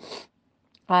everything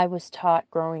I was taught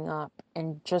growing up,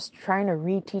 and just trying to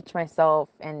reteach myself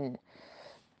and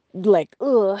like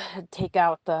take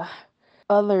out the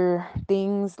other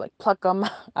things, like pluck them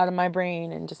out of my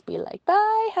brain and just be like,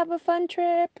 bye, have a fun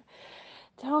trip,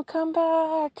 don't come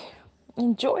back,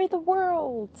 enjoy the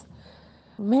world,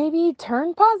 maybe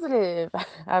turn positive.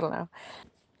 I don't know.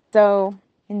 So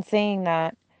in saying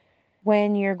that,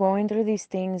 when you're going through these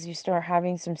things, you start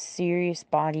having some serious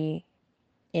body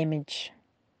image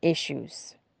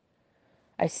issues.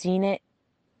 I've seen it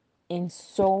in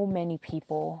so many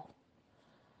people.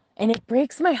 And it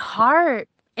breaks my heart.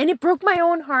 And it broke my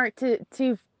own heart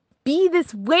to be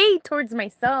this way towards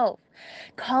myself.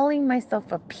 Calling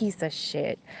myself a piece of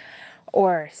shit.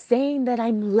 Or saying that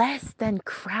I'm less than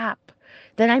crap.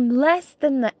 That I'm less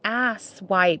than the ass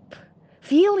wipe.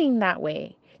 Feeling that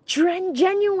way.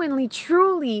 Genuinely,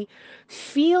 truly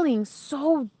feeling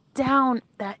so down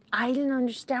that I didn't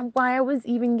understand why I was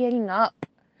even getting up.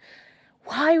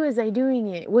 Why was I doing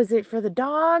it? Was it for the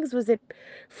dogs? Was it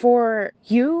for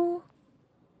you?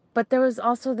 But there was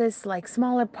also this like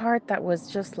smaller part that was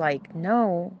just like,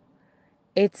 no,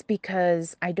 it's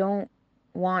because I don't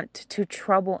want to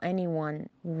trouble anyone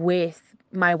with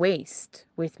my waste,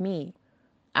 with me.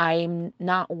 I'm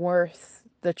not worth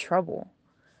the trouble.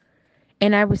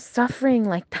 And I was suffering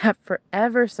like that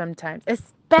forever sometimes,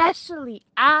 especially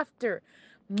after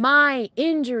my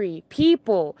injury.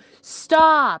 People,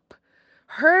 stop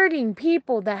hurting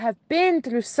people that have been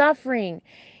through suffering.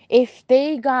 If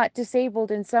they got disabled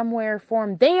in some way or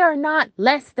form, they are not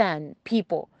less than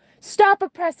people. Stop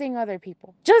oppressing other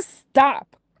people. Just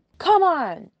stop. Come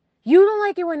on. You don't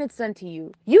like it when it's done to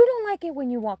you. You don't like it when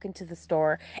you walk into the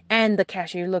store and the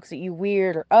cashier looks at you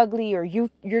weird or ugly, or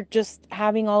you're just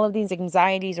having all of these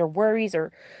anxieties or worries,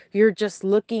 or you're just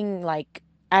looking like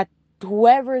at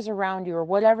whoever's around you or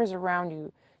whatever's around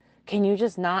you. Can you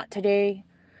just not today?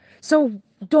 So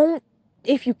don't,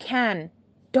 if you can,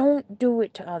 don't do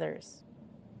it to others.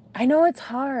 I know it's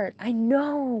hard. I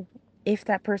know if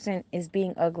that person is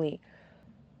being ugly.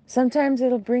 Sometimes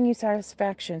it'll bring you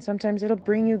satisfaction. Sometimes it'll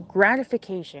bring you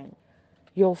gratification.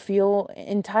 You'll feel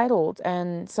entitled,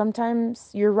 and sometimes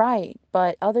you're right,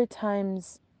 but other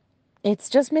times it's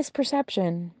just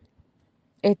misperception.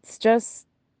 It's just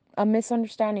a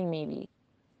misunderstanding, maybe.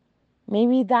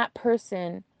 Maybe that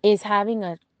person is having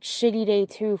a shitty day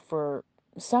too for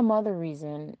some other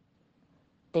reason.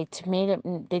 They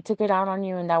took it out on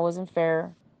you, and that wasn't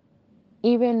fair.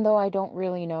 Even though I don't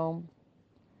really know,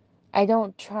 I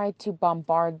don't try to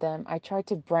bombard them. I try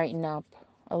to brighten up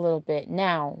a little bit.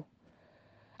 Now,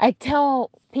 I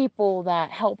tell people that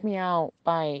help me out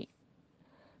by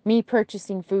me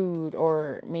purchasing food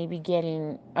or maybe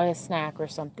getting a snack or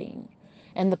something,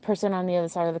 and the person on the other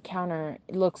side of the counter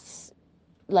looks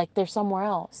like they're somewhere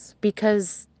else,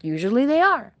 because usually they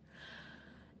are.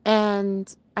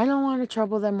 And I don't want to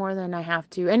trouble them more than I have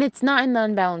to. And it's not in the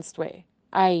unbalanced way.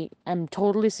 I am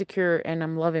totally secure and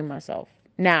I'm loving myself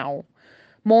now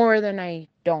more than I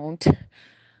don't.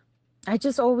 I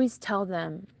just always tell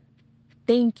them,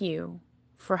 thank you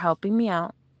for helping me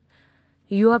out.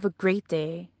 You have a great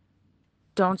day.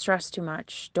 Don't stress too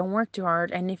much. Don't work too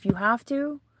hard. And if you have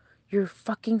to, you're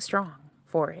fucking strong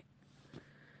for it.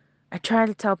 I try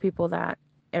to tell people that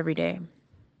every day.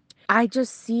 I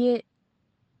just see it,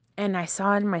 and I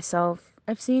saw it in myself.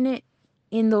 I've seen it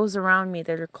in those around me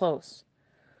that are close.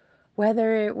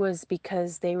 Whether it was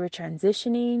because they were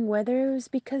transitioning, whether it was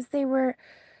because they were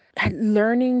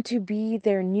learning to be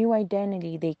their new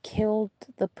identity, they killed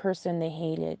the person they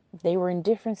hated. They were in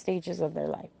different stages of their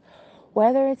life.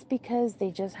 Whether it's because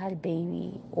they just had a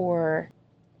baby, or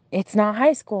it's not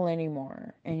high school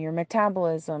anymore and your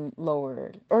metabolism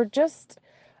lowered, or just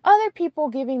other people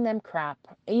giving them crap.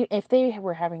 If they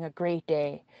were having a great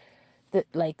day, that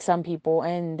like some people,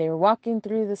 and they were walking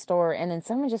through the store, and then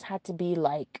someone just had to be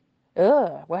like,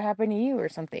 ugh, what happened to you or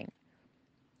something.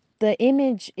 The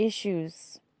image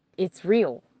issues, it's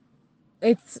real.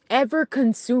 It's ever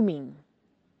consuming.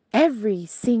 Every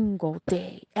single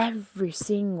day, every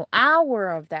single hour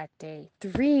of that day,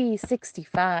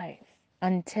 365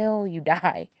 until you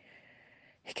die.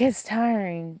 It gets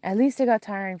tiring. At least it got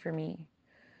tiring for me.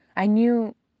 I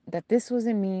knew that this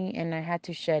wasn't me and I had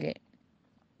to shed it.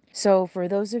 So, for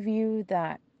those of you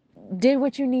that did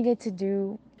what you needed to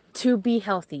do to be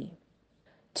healthy,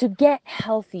 to get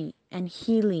healthy and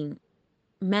healing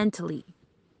mentally,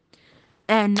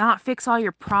 and not fix all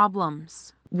your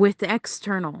problems with the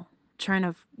external, trying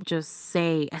to just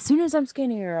say, as soon as I'm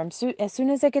skinnier, as soon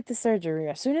as I get the surgery,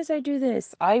 as soon as I do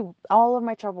this, all of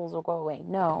my troubles will go away.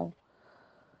 No,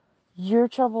 your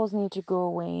troubles need to go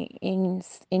away in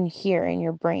here in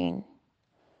your brain.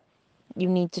 You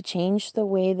need to change the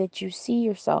way that you see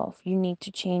yourself. You need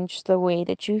to change the way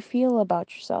that you feel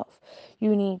about yourself.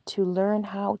 You need to learn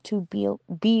how to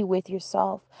be with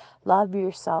yourself, love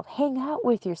yourself, hang out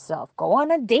with yourself, go on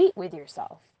a date with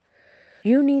yourself.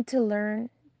 You need to learn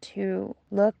to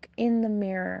look in the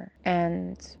mirror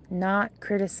and not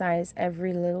criticize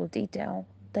every little detail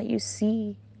that you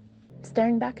see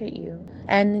staring back at you.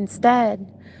 And instead,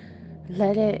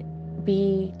 let it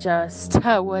be just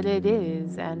what it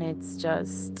is, and it's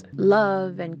just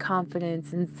love and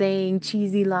confidence and saying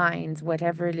cheesy lines,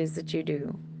 whatever it is that you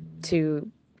do, to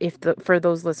if the for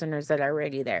those listeners that are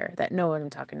already there that know what I'm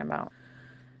talking about,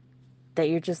 that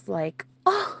you're just like,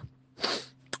 oh,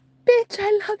 bitch,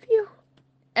 I love you,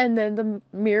 and then the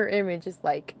mirror image is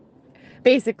like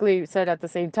basically said at the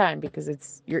same time because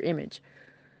it's your image.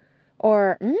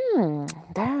 Or,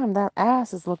 damn, that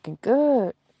ass is looking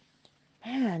good.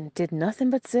 Man, did nothing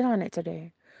but sit on it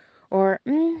today. Or,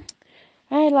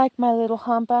 I like my little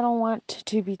hump. I don't want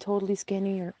to be totally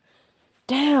skinny. Or,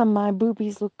 damn, my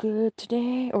boobies look good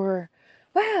today. Or,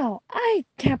 wow, I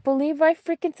can't believe I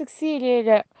freaking succeeded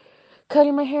at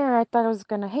cutting my hair. I thought I was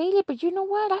gonna hate it, but you know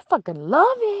what? I fucking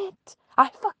love it. I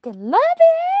fucking love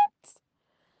it.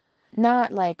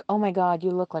 Not like, oh my god,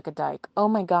 you look like a dyke. Oh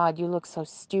my god, you look so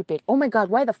stupid. Oh my god,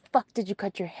 why the fuck did you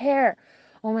cut your hair?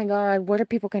 Oh my god, what are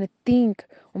people gonna think?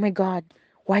 Oh my god,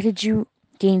 why did you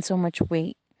gain so much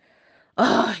weight?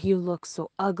 Ugh, you look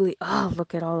so ugly. Oh,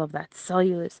 look at all of that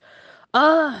cellulose.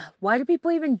 Ugh, why do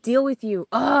people even deal with you?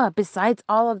 Ugh, besides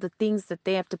all of the things that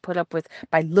they have to put up with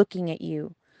by looking at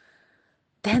you,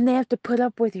 then they have to put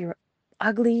up with your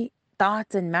ugly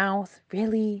thoughts and mouth.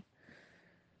 Really?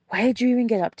 Why did you even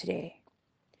get up today?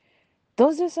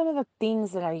 Those are some of the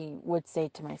things that I would say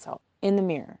to myself in the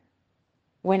mirror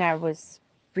when I was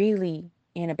really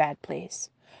in a bad place,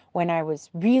 when I was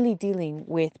really dealing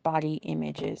with body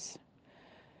images.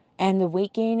 And the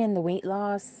weight gain and the weight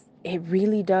loss, it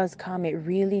really does come, it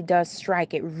really does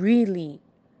strike, it really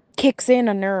kicks in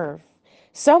a nerve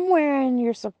somewhere in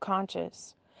your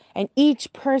subconscious. And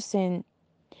each person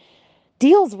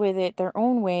deals with it their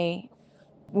own way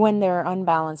when they're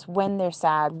unbalanced, when they're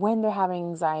sad, when they're having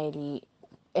anxiety,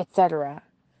 etc.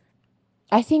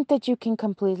 I think that you can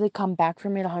completely come back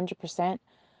from it 100%.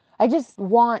 I just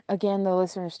want, again, the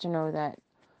listeners to know that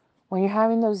when you're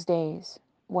having those days,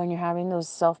 when you're having those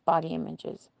self body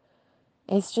images,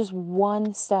 it's just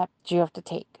one step you have to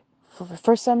take.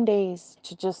 For some days,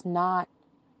 to just not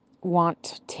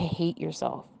want to hate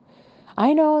yourself.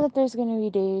 I know that there's going to be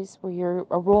days where you're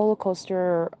a roller coaster,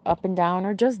 or up and down,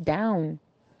 or just down.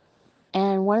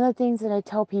 And one of the things that I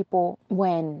tell people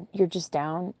when you're just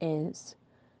down is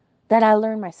that I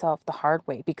learned myself the hard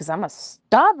way because I'm a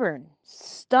stubborn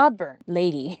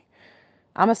lady.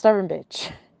 I'm a stubborn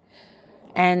bitch.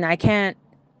 And I can't,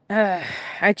 uh,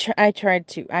 I tried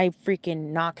to, I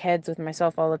freaking knock heads with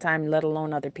myself all the time, let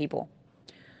alone other people.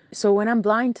 So when I'm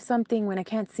blind to something, when I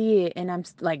can't see it, and I'm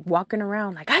like walking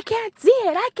around like, I can't see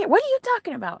it, what are you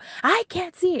talking about? I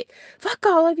can't see it. Fuck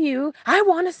all of you. I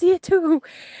want to see it too.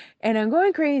 And I'm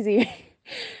going crazy.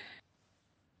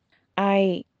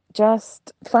 I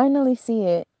just finally see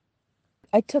it.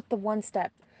 I took the one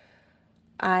step.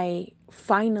 I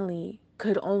finally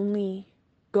could only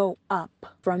go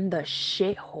up from the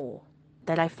shithole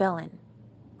that I fell in,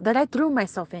 that I threw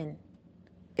myself in.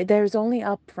 There's only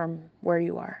up from where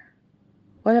you are.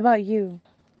 What about you?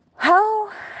 How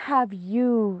have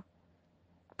you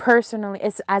personally,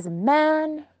 as a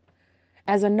man,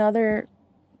 as another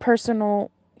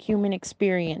personal human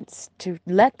experience, to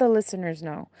let the listeners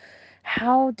know,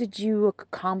 how did you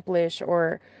accomplish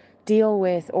or deal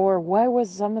with, or what was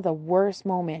some of the worst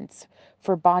moments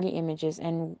for body images,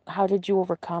 and how did you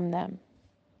overcome them?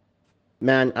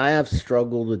 Man, I have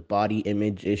struggled with body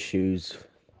image issues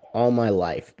all my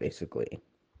life, basically.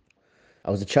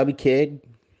 I was a chubby kid,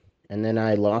 and then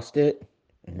I lost it,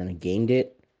 and then I gained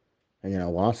it, and then I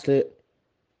lost it,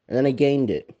 and then I gained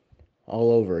it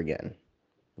all over again,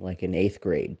 like in eighth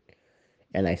grade.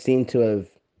 And I seem to have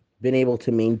been able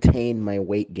to maintain my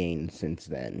weight gain since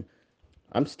then.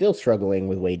 I'm still struggling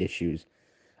with weight issues.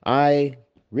 I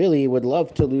really would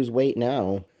love to lose weight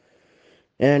now.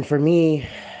 And for me,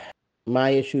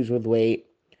 my issues with weight,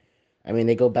 I mean,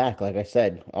 they go back, like I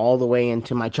said, all the way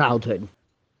into my childhood.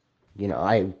 You know,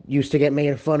 I used to get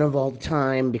made fun of all the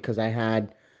time because I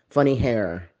had funny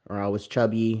hair, or I was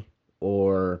chubby,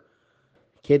 or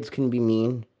kids can be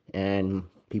mean, and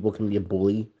people can be a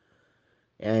bully.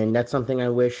 And that's something I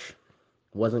wish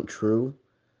wasn't true.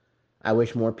 I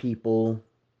wish more people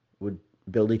would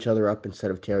build each other up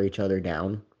instead of tear each other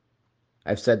down.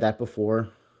 I've said that before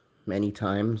many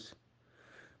times.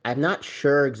 I'm not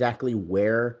sure exactly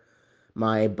where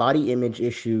my body image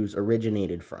issues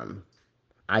originated from.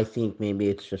 I think maybe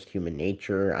it's just human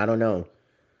nature. I don't know.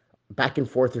 Back in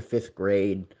fourth or fifth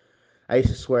grade, I used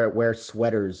to swear wear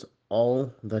sweaters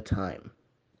all the time.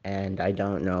 And I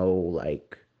don't know,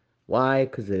 like, why,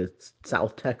 because it's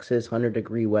South Texas,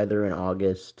 100-degree weather in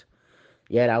August.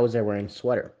 Yet I was there wearing a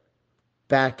sweater.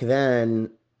 Back then,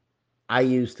 I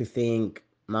used to think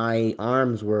my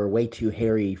arms were way too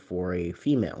hairy for a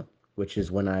female, which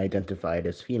is when I identified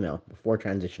as female before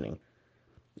transitioning.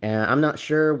 And I'm not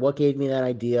sure what gave me that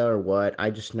idea or what.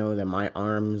 I just know that my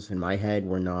arms and my head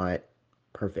were not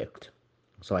perfect.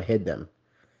 So I hid them.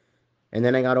 And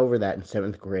then I got over that in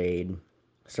seventh grade.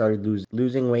 Started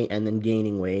losing weight and then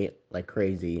gaining weight like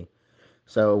crazy.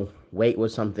 So weight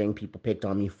was something people picked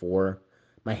on me for.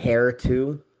 My hair,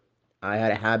 too. I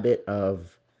had a habit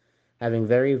of having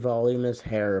very voluminous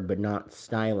hair but not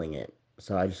styling it.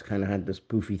 So I just kind of had this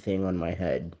poofy thing on my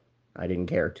head. I didn't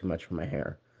care too much for my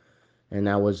hair. And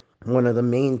that was one of the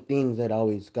main things that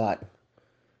always got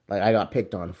like I got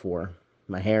picked on for.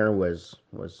 My hair was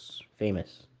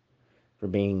famous for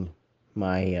being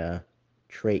my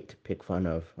trait to pick fun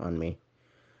of on me.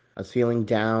 I was feeling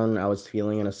down, I was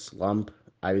feeling in a slump.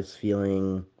 I was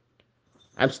feeling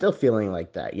I'm still feeling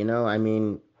like that, you know? I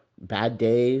mean, bad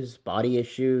days, body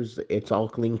issues, it's all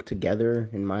linked together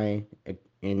in my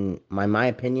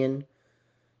opinion.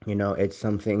 You know, it's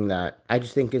something that I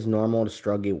just think is normal to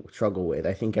struggle with.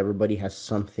 I think everybody has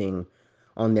something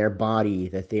on their body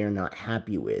that they are not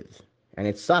happy with. And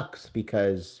it sucks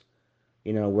because,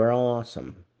 you know, we're all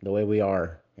awesome the way we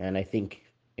are. And I think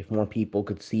if more people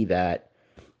could see that,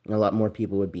 a lot more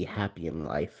people would be happy in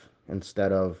life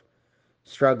instead of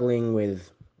struggling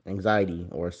with anxiety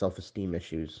or self-esteem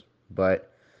issues.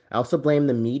 But I also blame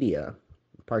the media,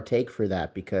 partake for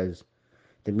that because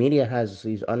the media has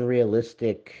these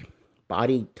unrealistic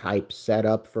body types set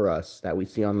up for us that we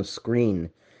see on the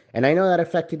screen. And I know that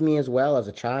affected me as well as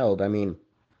a child. I mean,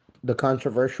 the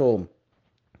controversial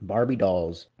Barbie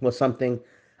dolls was something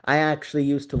I actually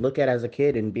used to look at as a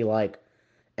kid and be like,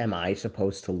 am I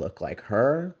supposed to look like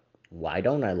her? Why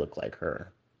don't I look like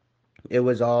her? It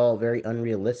was all very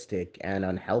unrealistic and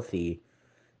unhealthy.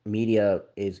 Media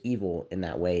is evil in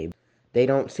that way. They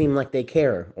don't seem like they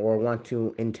care or want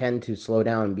to intend to slow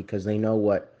down because they know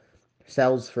what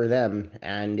sells for them.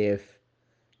 And if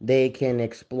they can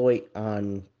exploit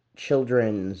on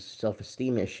children's self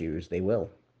esteem issues, they will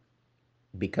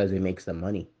because it makes them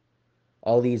money.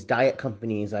 All these diet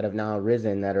companies that have now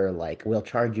risen that are like, we'll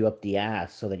charge you up the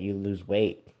ass so that you lose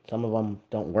weight. Some of them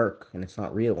don't work and it's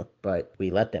not real, but we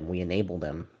let them, we enable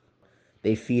them.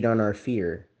 They feed on our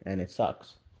fear and it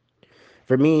sucks.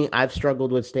 For me, I've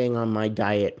struggled with staying on my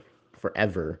diet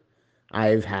forever.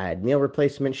 I've had meal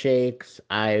replacement shakes.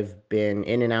 I've been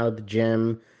in and out of the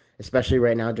gym, especially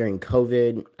right now during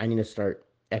COVID. I need to start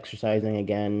exercising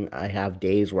again. I have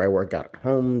days where I work out at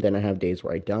home, then I have days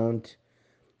where I don't.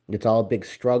 It's all a big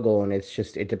struggle, and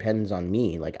it depends on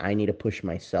me. Like, I need to push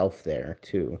myself there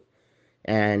too.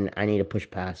 And I need to push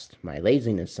past my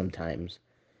laziness sometimes.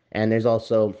 And there's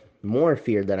also more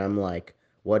fear that I'm like,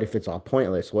 what if it's all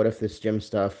pointless? What if this gym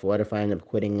stuff, what if I end up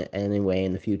quitting anyway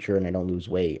in the future and I don't lose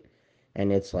weight?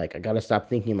 And it's like, I got to stop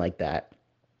thinking like that.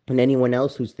 And anyone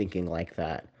else who's thinking like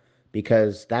that,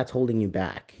 because that's holding you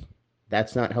back.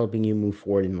 That's not helping you move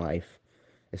forward in life.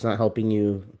 It's not helping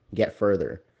you get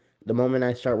further. The moment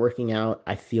I start working out,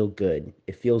 I feel good.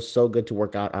 It feels so good to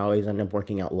work out. I always end up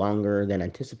working out longer than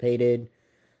anticipated.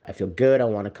 I feel good. I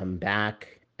want to come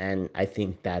back. And I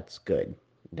think that's good.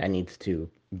 That needs to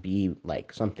be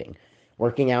like something.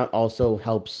 Working out also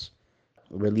helps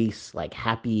release like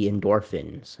happy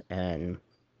endorphins. And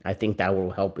I think that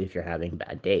will help if you're having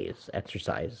bad days.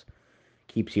 Exercise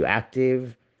keeps you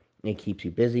active, it keeps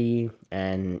you busy,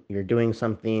 and you're doing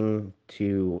something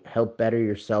to help better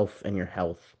yourself and your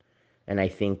health. And I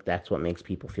think that's what makes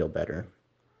people feel better.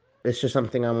 It's just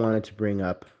something I wanted to bring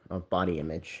up of body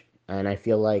image. And I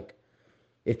feel like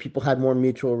if people had more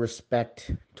mutual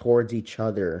respect towards each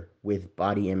other with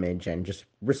body image and just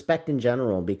respect in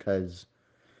general, because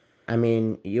I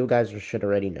mean, you guys should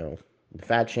already know the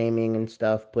fat shaming and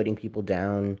stuff, putting people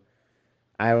down.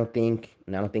 I don't think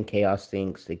chaos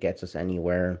thinks it gets us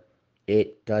anywhere.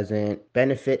 It doesn't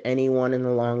benefit anyone in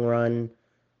the long run.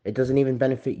 It doesn't even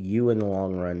benefit you in the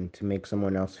long run to make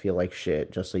someone else feel like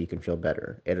shit just so you can feel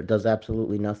better. It does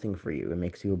absolutely nothing for you. It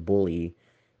makes you a bully.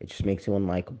 It just makes you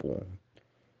unlikable.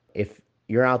 If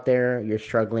you're out there, you're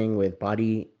struggling with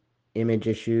body image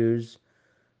issues,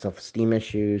 self esteem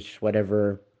issues,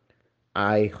 whatever,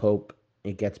 I hope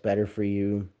it gets better for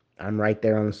you. I'm right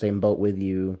there on the same boat with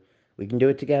you. We can do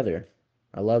it together.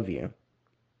 I love you.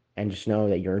 And just know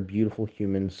that you're a beautiful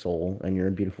human soul and you're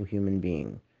a beautiful human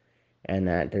being. And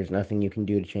that there's nothing you can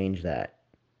do to change that.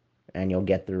 And you'll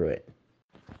get through it.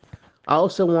 I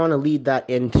also want to lead that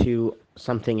into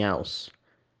something else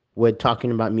with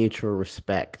talking about mutual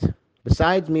respect.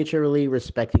 Besides mutually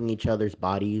respecting each other's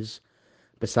bodies,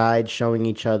 besides showing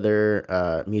each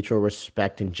other mutual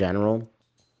respect in general,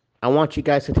 I want you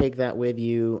guys to take that with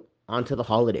you onto the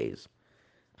holidays.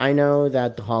 I know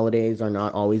that the holidays are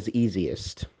not always the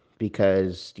easiest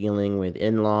because dealing with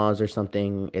in laws or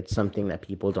something, it's something that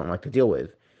people don't like to deal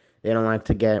with. They don't like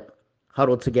to get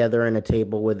huddled together in a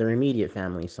table with their immediate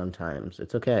family sometimes.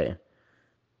 It's okay.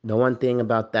 The one thing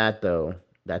about that, though,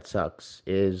 that sucks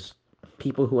is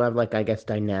people who have, like, I guess,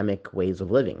 dynamic ways of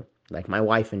living, like my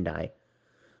wife and I.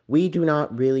 We do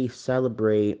not really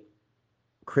celebrate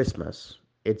Christmas.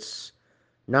 It's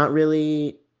not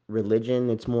really religion,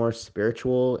 it's more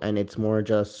spiritual and it's more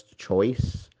just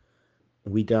choice.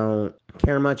 We don't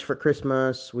care much for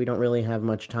Christmas. We don't really have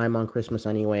much time on Christmas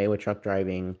anyway with truck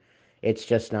driving. It's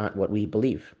just not what we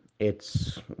believe.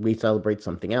 We celebrate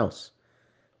something else.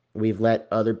 We've let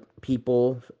other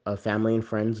people, family and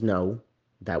friends know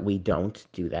that we don't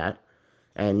do that.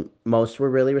 And most were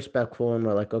really respectful and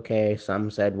were like, okay.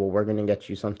 Some said, well, we're going to get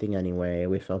you something anyway.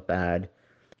 We felt bad.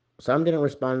 Some didn't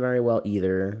respond very well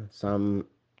either. Some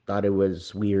thought it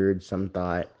was weird. Some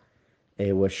thought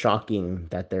it was shocking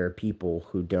that there are people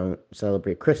who don't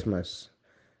celebrate Christmas.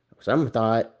 Some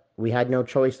thought we had no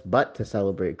choice but to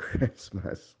celebrate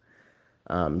Christmas.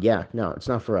 Yeah, no, it's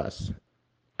not for us.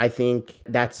 I think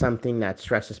that's something that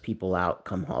stresses people out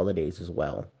come holidays as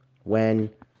well. When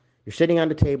you're sitting on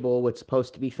the table with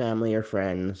supposed to be family or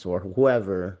friends or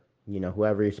whoever,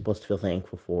 whoever you're supposed to feel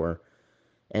thankful for,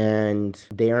 and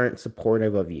they aren't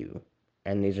supportive of you.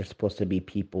 And these are supposed to be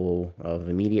people of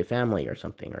immediate family or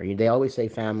something. Or they always say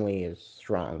family is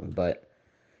strong, but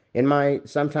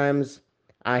sometimes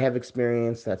I have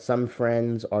experienced that some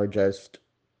friends are just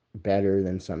better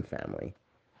than some family.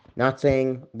 Not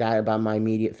saying that about my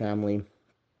immediate family.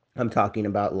 I'm talking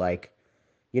about, like,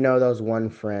 those one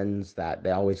friends that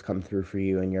they always come through for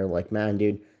you, and you're like, man,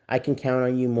 dude, I can count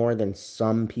on you more than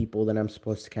some people that I'm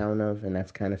supposed to count on, and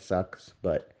that's kind of sucks.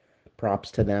 But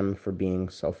props to them for being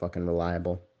so fucking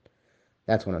reliable.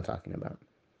 That's what I'm talking about.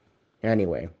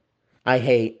 Anyway,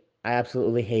 I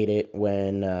absolutely hate it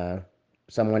when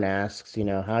someone asks,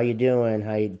 how you doing?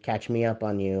 How you catch me up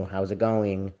on you? How's it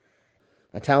going?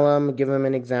 I tell them, give them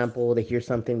an example. They hear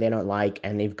something they don't like,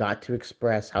 and they've got to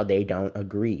express how they don't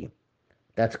agree.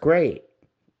 That's great,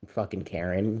 fucking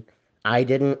Karen. I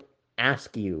didn't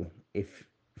ask you if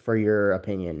for your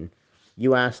opinion.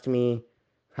 You asked me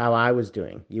how I was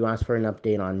doing. You asked for an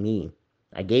update on me.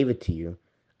 I gave it to you.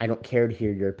 I don't care to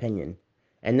hear your opinion.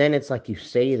 And then it's like you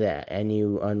say that and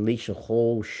you unleash a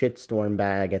whole shitstorm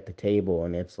bag at the table,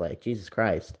 and it's like, Jesus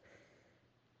Christ.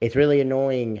 It's really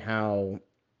annoying how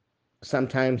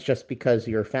sometimes just because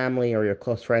you're family or you're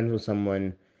close friends with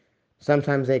someone,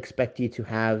 sometimes they expect you to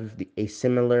have a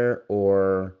similar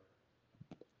or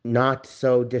not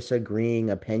so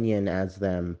disagreeing opinion as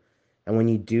them. And when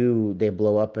you do, they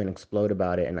blow up and explode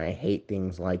about it. And I hate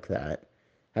things like that.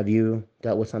 Have you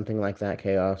dealt with something like that,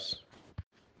 Chaos?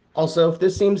 Also, if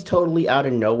this seems totally out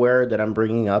of nowhere that I'm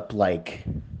bringing up, like,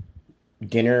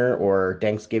 dinner or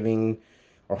Thanksgiving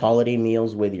or holiday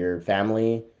meals with your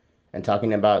family and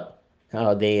talking about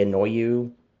how they annoy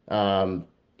you, um,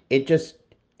 it just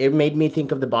it made me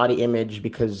think of the body image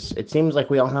because it seems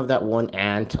like we all have that one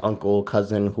aunt, uncle,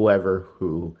 cousin, whoever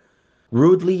who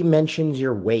rudely mentions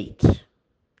your weight,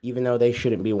 even though they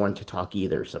shouldn't be one to talk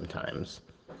either sometimes.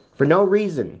 For no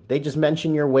reason. They just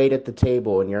mention your weight at the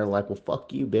table and you're like, well,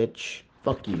 fuck you, bitch.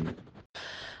 Fuck you.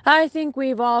 I think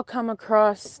we've all come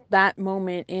across that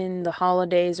moment in the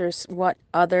holidays or what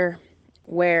other,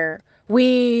 where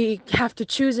we have to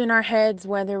choose in our heads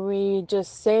whether we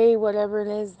just say whatever it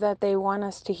is that they want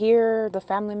us to hear, the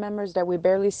family members that we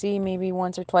barely see maybe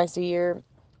once or twice a year,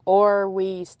 or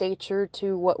we stay true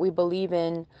to what we believe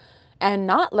in and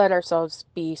not let ourselves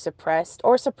be suppressed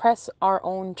or suppress our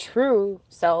own true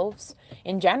selves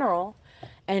in general.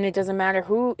 And it doesn't matter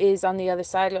who is on the other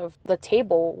side of the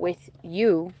table with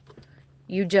you.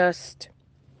 You just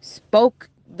spoke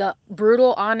the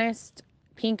brutal, honest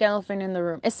pink elephant in the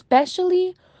room.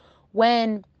 Especially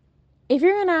when, if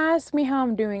you're going to ask me how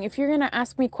I'm doing, if you're going to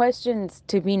ask me questions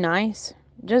to be nice,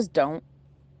 just don't.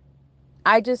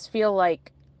 I just feel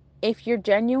like if you're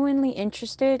genuinely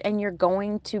interested and you're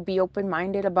going to be open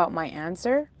minded about my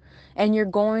answer, and you're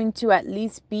going to at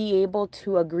least be able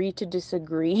to agree to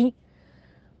disagree,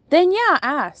 then yeah,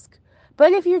 ask.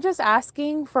 But if you're just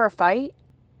asking for a fight,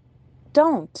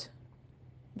 don't.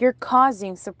 You're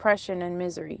causing suppression and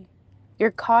misery.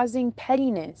 You're causing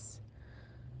pettiness.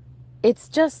 It's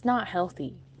just not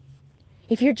healthy.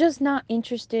 If you're just not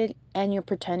interested and you're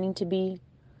pretending to be,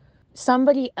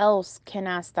 somebody else can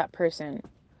ask that person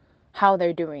how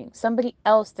they're doing. Somebody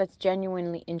else that's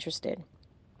genuinely interested.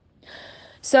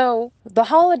 So the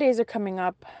holidays are coming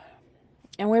up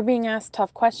and we're being asked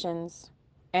tough questions,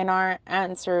 and our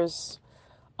answers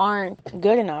aren't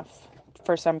good enough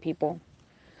for some people.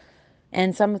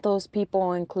 And some of those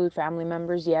people include family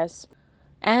members, yes.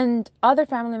 And other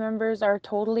family members are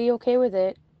totally okay with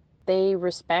it. They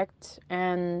respect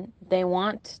and they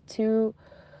want to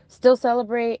still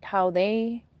celebrate how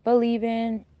they believe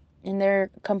in, and they're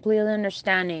completely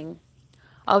understanding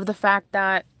of the fact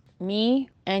that me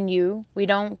and you, we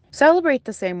don't celebrate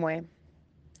the same way.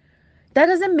 That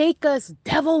doesn't make us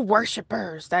devil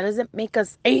worshippers. That doesn't make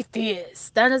us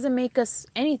atheists. That doesn't make us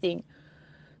anything.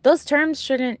 Those terms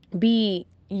shouldn't be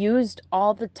used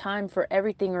all the time for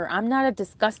everything, or I'm not a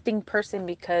disgusting person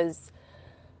because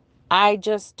I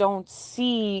just don't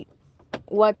see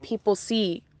what people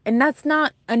see. And that's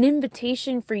not an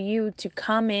invitation for you to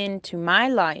come into my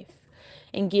life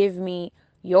and give me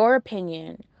your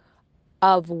opinion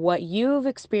of what you've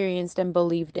experienced and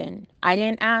believed in. I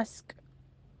didn't ask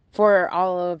for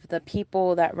all of the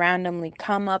people that randomly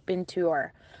come up into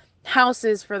our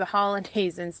houses for the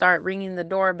holidays and start ringing the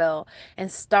doorbell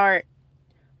and start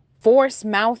force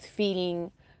mouth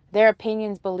feeding their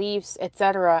opinions, beliefs,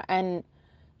 etc. And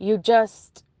you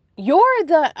just, you're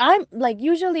the, I'm like,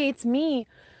 usually it's me.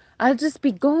 I'll just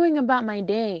be going about my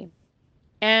day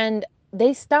and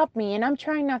they stop me and I'm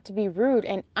trying not to be rude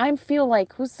and I feel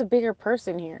like, who's the bigger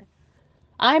person here?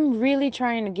 I'm really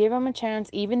trying to give them a chance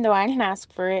even though I didn't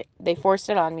ask for it. They forced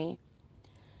it on me.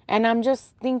 And I'm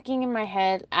just thinking in my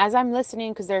head as I'm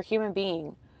listening, because they're a human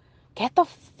being, get the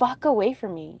fuck away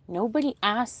from me. Nobody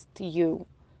asked you.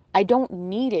 I don't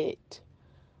need it.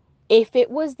 If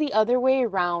it was the other way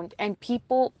around and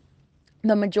people,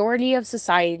 the majority of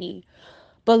society,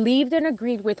 believed and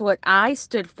agreed with what I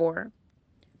stood for,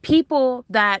 people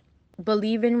that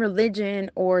believe in religion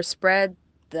or spread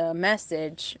the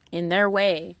message in their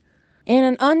way, in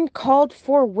an uncalled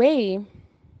for way,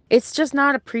 it's just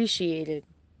not appreciated.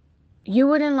 You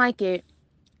wouldn't like it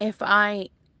if I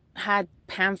had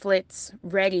pamphlets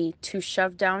ready to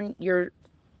shove down your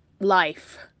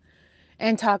life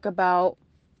and talk about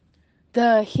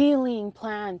the healing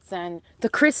plants and the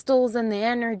crystals and the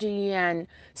energy and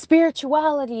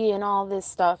spirituality and all this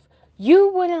stuff.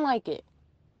 You wouldn't like it.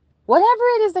 Whatever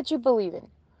it is that you believe in.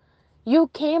 You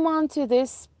came onto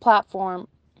this platform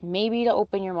maybe to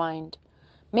open your mind,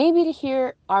 maybe to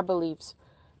hear our beliefs,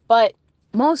 but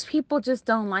most people just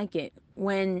don't like it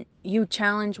when you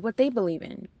challenge what they believe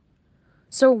in.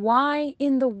 So why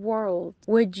in the world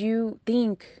would you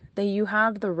think that you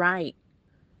have the right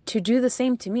to do the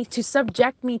same to me, to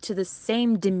subject me to the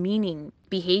same demeaning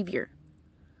behavior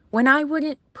when I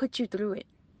wouldn't put you through it?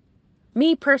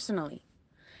 Me personally.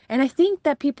 And I think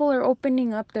that people are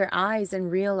opening up their eyes and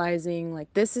realizing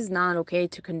like this is not okay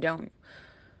to condone.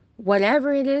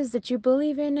 Whatever it is that you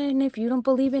believe in, and if you don't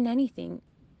believe in anything,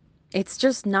 it's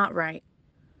just not right.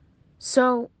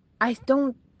 So I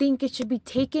don't think it should be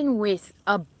taken with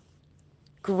a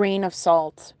grain of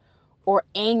salt or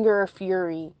anger or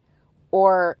fury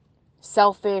or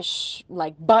selfish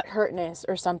like butthurtness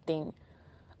or something.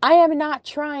 I am not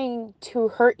trying to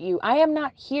hurt you. I am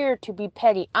not here to be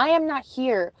petty. I am not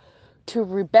here to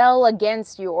rebel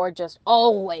against you or just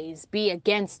always be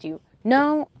against you.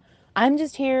 No, I'm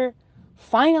just here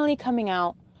finally coming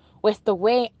out with the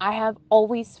way I have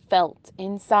always felt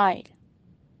inside,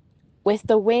 with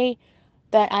the way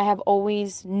that I have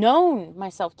always known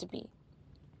myself to be.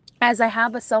 As I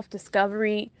have a self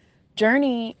discovery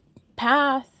journey,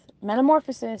 path,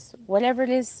 metamorphosis, whatever it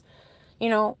is,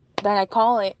 that I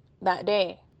call it that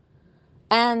day.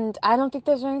 And I don't think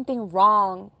there's anything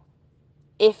wrong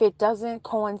if it doesn't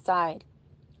coincide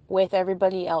with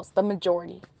everybody else, the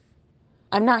majority.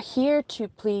 I'm not here to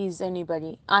please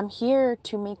anybody. I'm here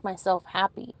to make myself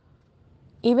happy.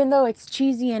 Even though it's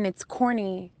cheesy and it's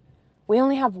corny, we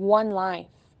only have one life.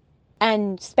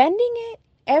 And spending it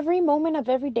every moment of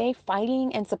every day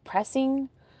fighting and suppressing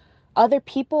other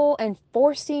people and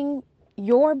forcing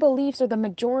your beliefs or the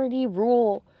majority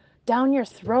rule down your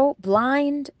throat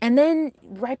blind, and then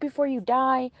right before you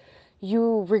die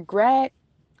you regret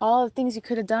all the things you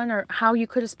could have done or how you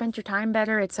could have spent your time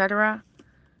better, etc.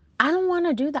 I don't want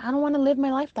to do that. I don't want to live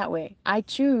my life that way. I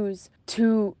choose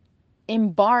to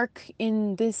embark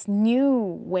in this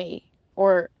new way,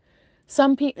 or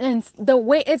some people, and the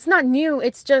way, it's not new,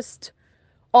 it's just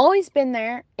always been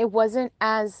there. It wasn't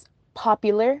as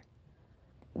popular.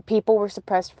 People were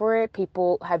suppressed for it.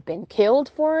 People have been killed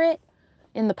for it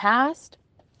in the past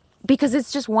because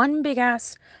it's just one big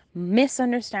ass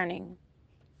misunderstanding.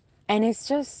 And it's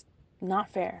just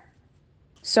not fair.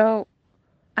 So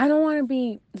I don't want to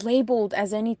be labeled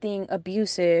as anything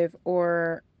abusive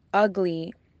or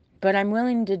ugly, but I'm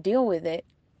willing to deal with it.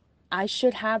 I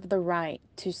should have the right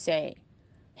to say,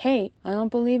 hey, I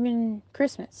don't believe in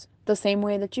Christmas the same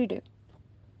way that you do.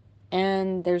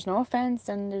 And there's no offense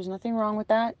and there's nothing wrong with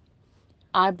that.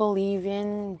 I believe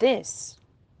in this.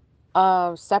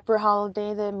 A separate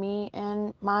holiday that me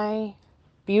and my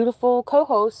beautiful co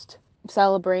host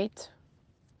celebrate,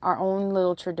 our own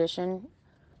little tradition.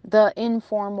 The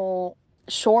informal,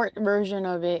 short version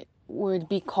of it would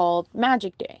be called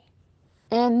Magic Day.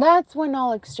 And that's when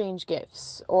I'll exchange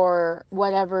gifts or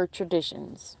whatever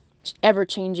traditions, ever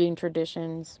changing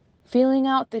traditions, feeling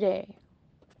out the day.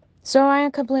 So I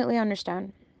completely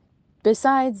understand.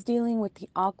 Besides dealing with the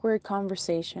awkward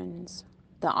conversations,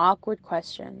 the awkward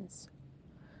questions,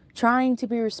 trying to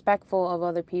be respectful of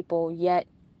other people, yet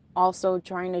also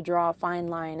trying to draw a fine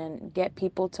line and get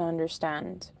people to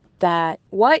understand that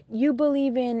what you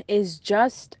believe in is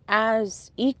just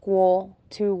as equal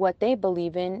to what they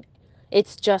believe in.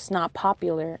 It's just not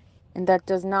popular. And that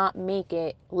does not make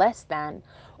it less than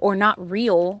or not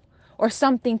real or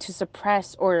something to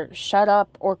suppress or shut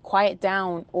up or quiet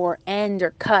down or end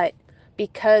or cut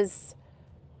because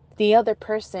the other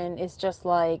person is just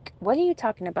like, what are you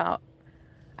talking about?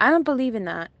 I don't believe in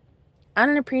that. I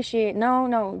don't appreciate.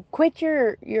 No, quit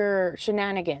your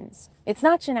shenanigans. It's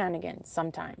not shenanigans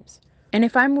sometimes. And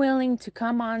if I'm willing to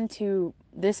come on to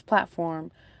this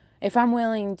platform, if I'm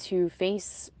willing to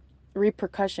face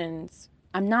repercussions,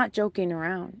 I'm not joking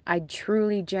around. I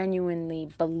truly genuinely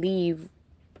believe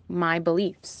my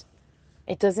beliefs.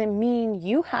 It doesn't mean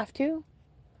you have to.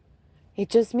 It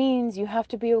just means you have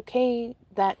to be okay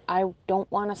that I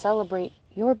don't want to celebrate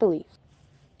your belief.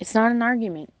 It's not an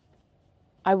argument.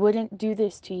 I wouldn't do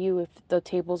this to you if the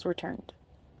tables were turned.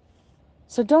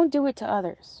 So don't do it to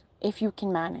others if you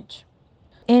can manage.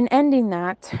 In ending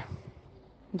that,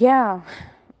 yeah,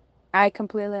 I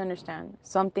completely understand.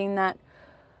 Something that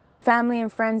family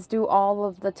and friends do all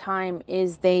of the time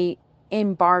is they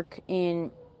embark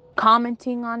in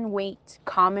commenting on weight,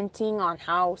 commenting on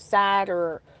how sad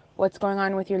or what's going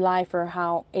on with your life, or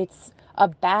how it's a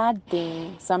bad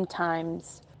thing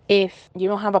sometimes if you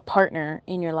don't have a partner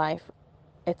in your life,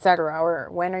 etc., or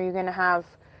when are you going to have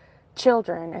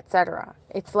children, etc.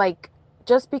 It's like,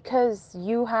 just because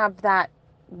you have that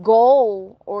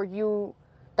goal, or you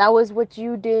that was what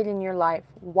you did in your life,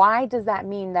 why does that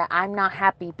mean that I'm not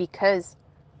happy because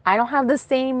I don't have the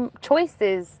same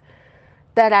choices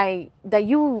that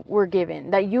you were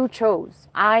given, that you chose?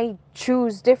 I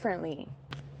choose differently.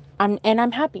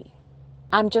 I'm happy.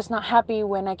 I'm just not happy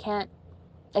when I can't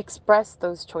express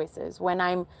those choices, when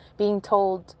I'm being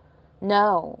told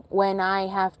no, when I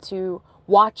have to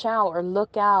watch out or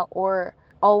look out or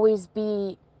always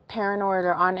be paranoid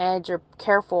or on edge or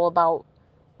careful about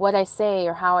what I say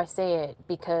or how I say it,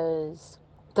 because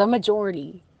the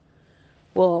majority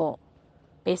will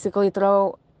basically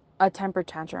throw a temper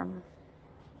tantrum.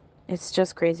 It's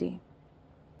just crazy.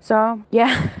 So,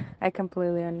 yeah, I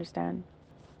completely understand.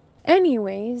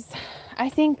 Anyways, I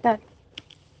think that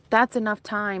that's enough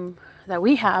time that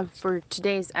we have for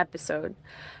today's episode.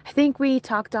 I think we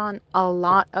talked on a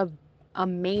lot of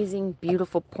amazing,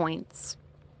 beautiful points.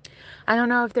 I don't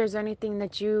know if there's anything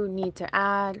that you need to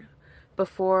add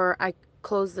before I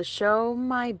close the show.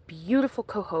 My beautiful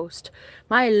co host,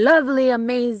 my lovely,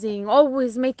 amazing,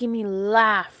 always making me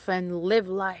laugh and live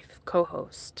life co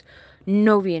host,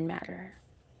 Novian Matter.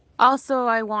 Also,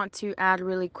 I want to add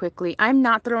really quickly, I'm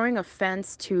not throwing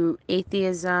offense to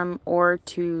atheism or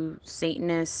to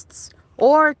Satanists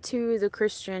or to the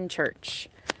Christian church.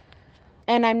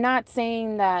 And I'm not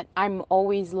saying that I'm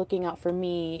always looking out for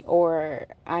me or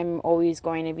I'm always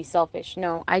going to be selfish.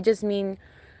 No, I just mean,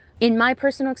 in my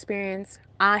personal experience,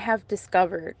 I have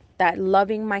discovered that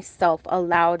loving myself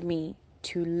allowed me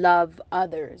to love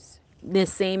others the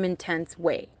same intense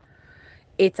way.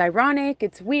 It's ironic,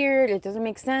 it's weird, it doesn't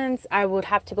make sense. I would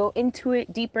have to go into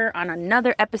it deeper on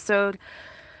another episode,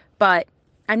 but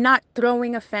I'm not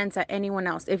throwing offense at anyone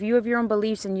else. If you have your own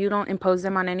beliefs and you don't impose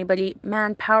them on anybody,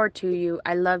 man, power to you.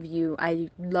 I love you. I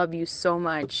love you so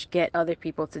much. Get other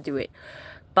people to do it.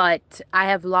 But I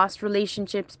have lost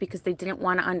relationships because they didn't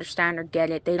want to understand or get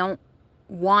it. They don't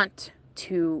want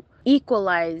to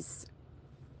equalize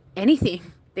anything.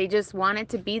 They just want it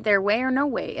to be their way or no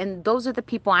way. And those are the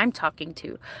people I'm talking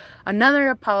to. Another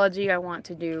apology I want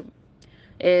to do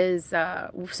is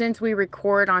since we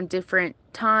record on different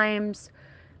times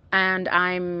and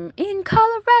I'm in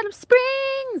Colorado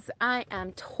Springs, I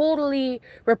am totally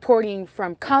reporting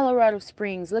from Colorado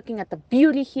Springs, looking at the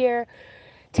beauty here,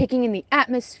 taking in the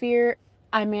atmosphere.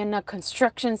 I'm in a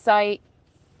construction site.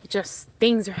 Just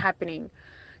things are happening.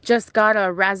 Just got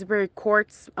a raspberry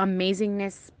quartz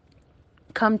amazingness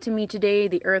come to me today.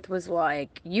 The earth was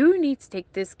like, you need to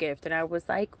take this gift. And I was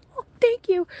like, oh. Thank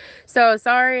you. So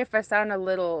sorry if I sound a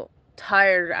little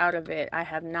tired out of it. I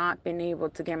have not been able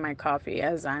to get my coffee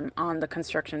as I'm on the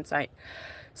construction site.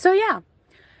 So yeah,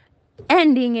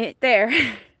 ending it there,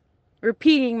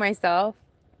 repeating myself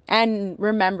and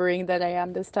remembering that I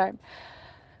am this time.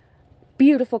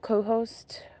 Beautiful co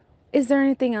host. Is there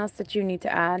anything else that you need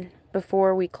to add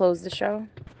before we close the show?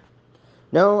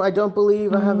 No, I don't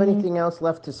believe I have anything else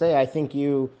left to say. I think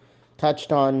you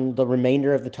touched on the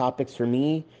remainder of the topics for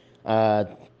me. Uh,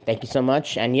 Thank you so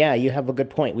much. And yeah, you have a good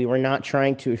point. We were not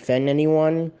trying to offend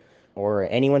anyone or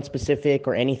anyone specific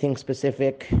or anything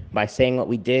specific by saying what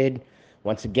we did.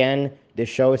 Once again, this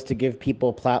show is to give people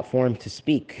a platform to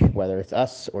speak, whether it's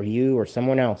us or you or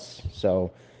someone else.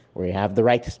 So we have the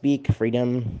right to speak,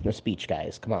 freedom of speech,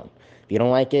 guys. Come on. If you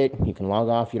don't like it, you can log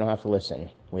off. You don't have to listen.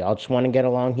 We all just want to get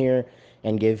along here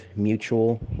and give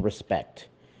mutual respect.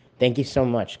 Thank you so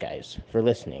much, guys, for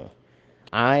listening.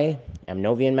 I am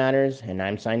Novian Matters, and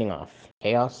I'm signing off.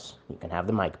 Chaos, you can have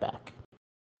the mic back.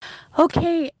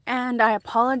 Okay, and I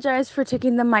apologize for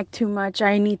taking the mic too much.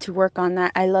 I need to work on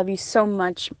that. I love you so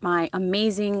much, my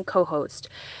amazing co host.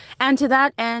 And to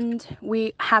that end,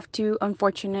 we have to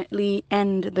unfortunately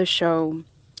end the show.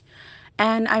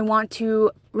 And I want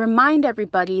to remind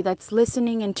everybody that's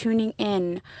listening and tuning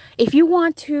in, if you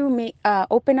want to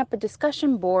open up a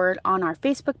discussion board on our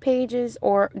Facebook pages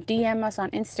or DM us on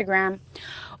Instagram,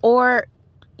 or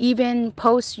even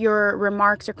post your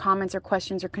remarks or comments or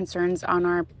questions or concerns on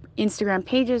our Instagram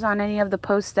pages on any of the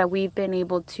posts that we've been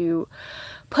able to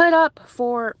put up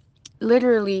for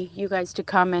literally you guys to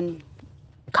come and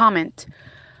comment.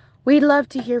 We'd love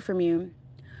to hear from you.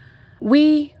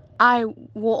 I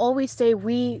will always say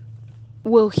we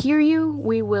will hear you.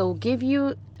 We will give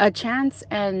you a chance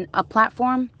and a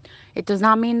platform. It does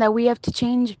not mean that we have to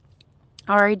change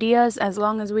our ideas as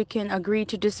long as we can agree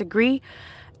to disagree.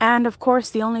 And of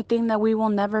course, the only thing that we will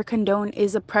never condone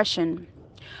is oppression.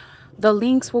 The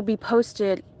links will be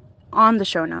posted on the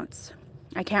show notes.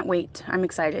 I can't wait. I'm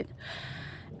excited.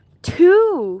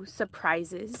 Two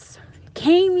surprises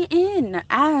came in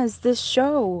as this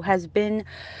show has been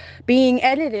being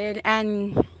edited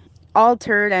and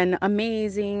altered and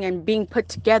amazing and being put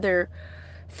together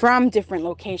from different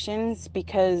locations,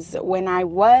 because when I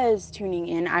was tuning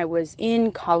in, I was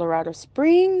in Colorado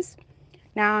Springs.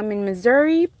 Now I'm in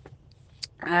Missouri.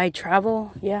 I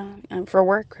travel, for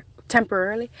work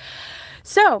temporarily.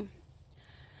 So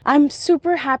I'm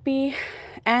super happy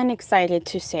and excited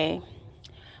to say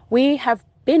we have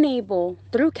been able,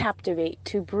 through Captivate,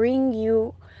 to bring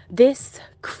you this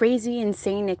crazy,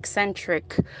 insane,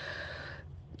 eccentric,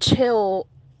 chill,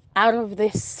 out of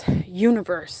this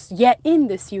universe, yet in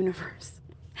this universe,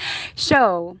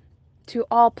 show to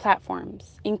all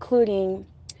platforms, including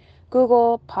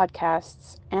Google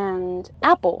Podcasts and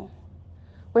Apple.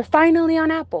 We're finally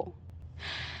on Apple.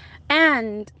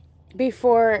 And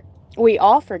before we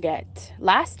all forget,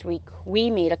 last week we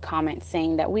made a comment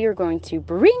saying that we are going to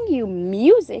bring you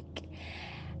music.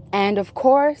 And of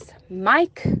course,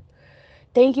 Mike,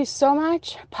 thank you so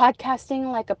much.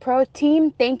 Podcasting Like a Pro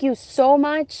team, thank you so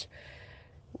much.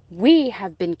 We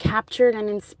have been captured and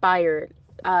inspired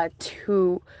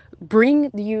to bring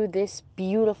you this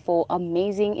beautiful,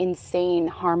 amazing, insane,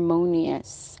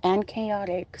 harmonious, and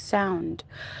chaotic sound.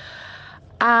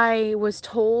 I was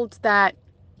told that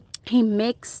he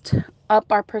mixed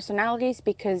up our personalities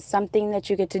because something that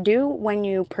you get to do when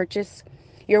you purchase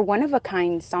your one of a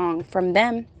kind song from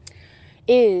them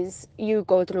is you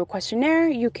go through a questionnaire,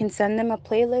 you can send them a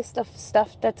playlist of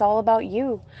stuff that's all about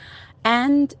you.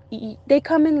 And they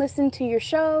come and listen to your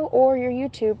show or your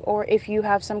YouTube, or if you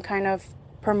have some kind of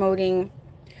promoting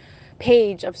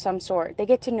page of some sort, they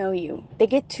get to know you. They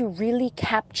get to really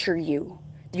capture you,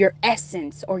 your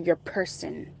essence or your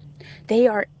person. They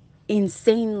are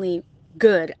insanely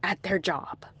good at their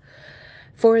job.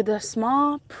 For the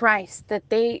small price that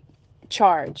they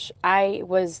charge, I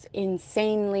was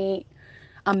insanely,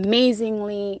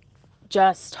 amazingly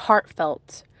just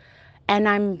heartfelt. And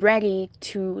I'm ready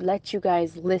to let you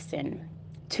guys listen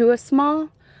to a small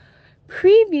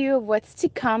preview of what's to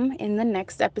come in the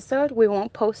next episode. We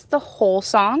won't post the whole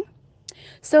song.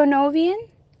 So, Novian,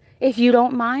 if you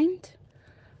don't mind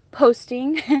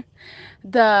posting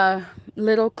the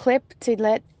little clip to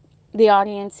let the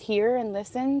audience hear and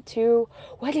listen to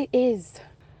what it is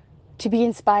to be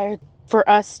inspired for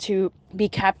us to be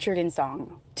captured in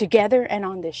song together and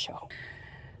on this show.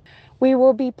 We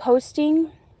will be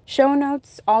posting show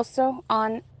notes also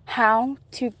on how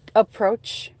to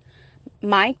approach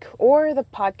Mike or the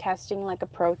Podcasting Like a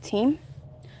Pro team,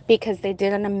 because they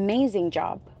did an amazing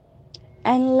job.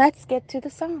 And let's get to the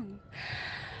song.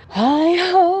 I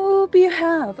hope you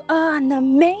have an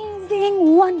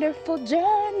amazing, wonderful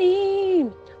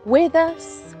journey with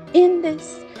us in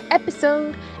this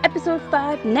episode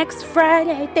 5, next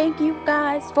Friday. Thank you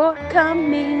guys for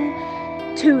coming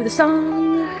to the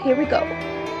song. Here we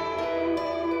go.